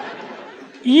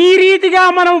 ఈ రీతిగా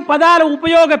మనం పదాలు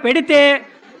ఉపయోగ పెడితే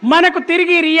మనకు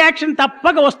తిరిగి రియాక్షన్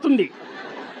తప్పక వస్తుంది.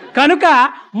 కనుక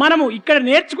మనము ఇక్కడ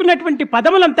నేర్చుకున్నటువంటి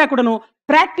పదములంతా కూడాను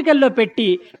ప్రాక్టికల్లో పెట్టి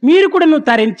మీరు కూడాను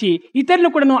తరించి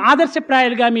ఇతరులను కూడాను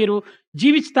ఆదర్శప్రాయాలుగా మీరు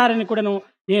జీవిస్తారని కూడాను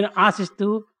నేను ఆశిస్తూ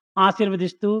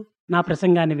ఆశీర్వదిస్తూ నా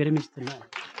ప్రసంగాన్ని విరమిస్తున్నాను.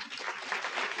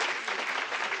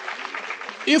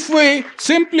 If we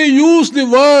simply use the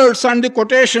words and the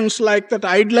quotations like that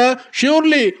idler,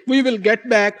 surely we will get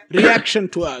back reaction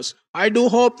to us. I do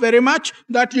hope very much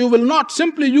that you will not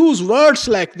simply use words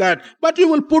like that, but you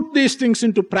will put these things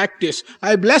into practice.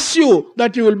 I bless you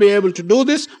that you will be able to do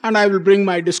this, and I will bring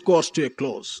my discourse to a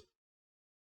close.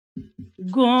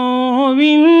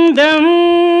 Govindam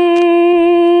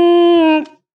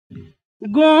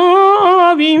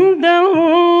Govindam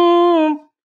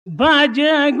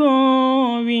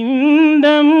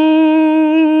Bhajagovindam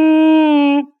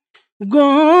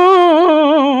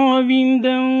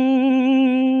Govindam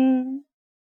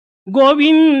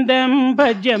Govindam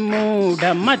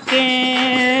Bhajamudamate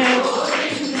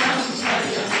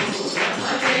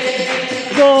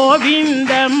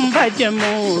Govindam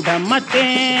Bhajamudamate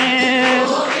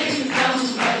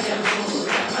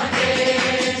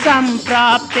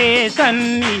संप्राप्ते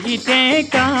सन्निहिते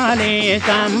काले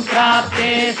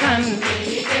संप्राप्ते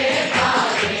सन्निहिते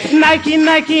काले नखि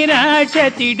नखि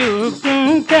रक्षति दुःखं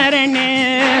करणे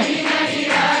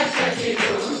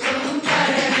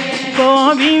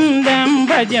गोविन्दं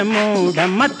भज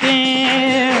मूढमते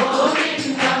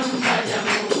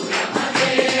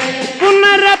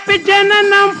पुनरपि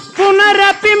जननं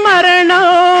पुनरपि मरणं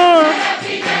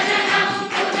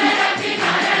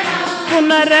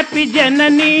पुनरपि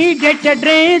जननी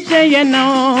जठरे शयनो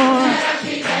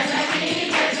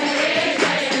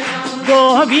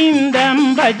गोविन्दं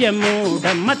भज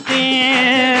मूढमते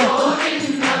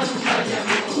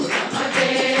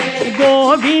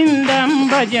గోవిందం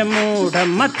భజ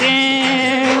మూఢమతే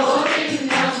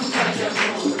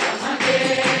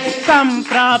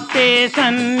సంప్రాప్తే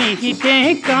సన్నిహితే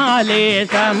కాలే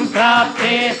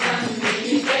సంప్రాప్తే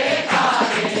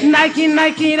నహి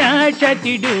నహి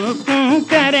రక్షతి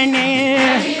కుంకరణే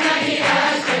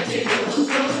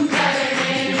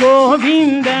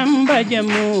గోవిందం భజ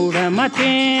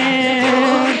మూఢమతే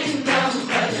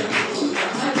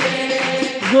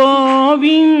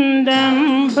గోవిందం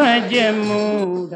భజ మూఢ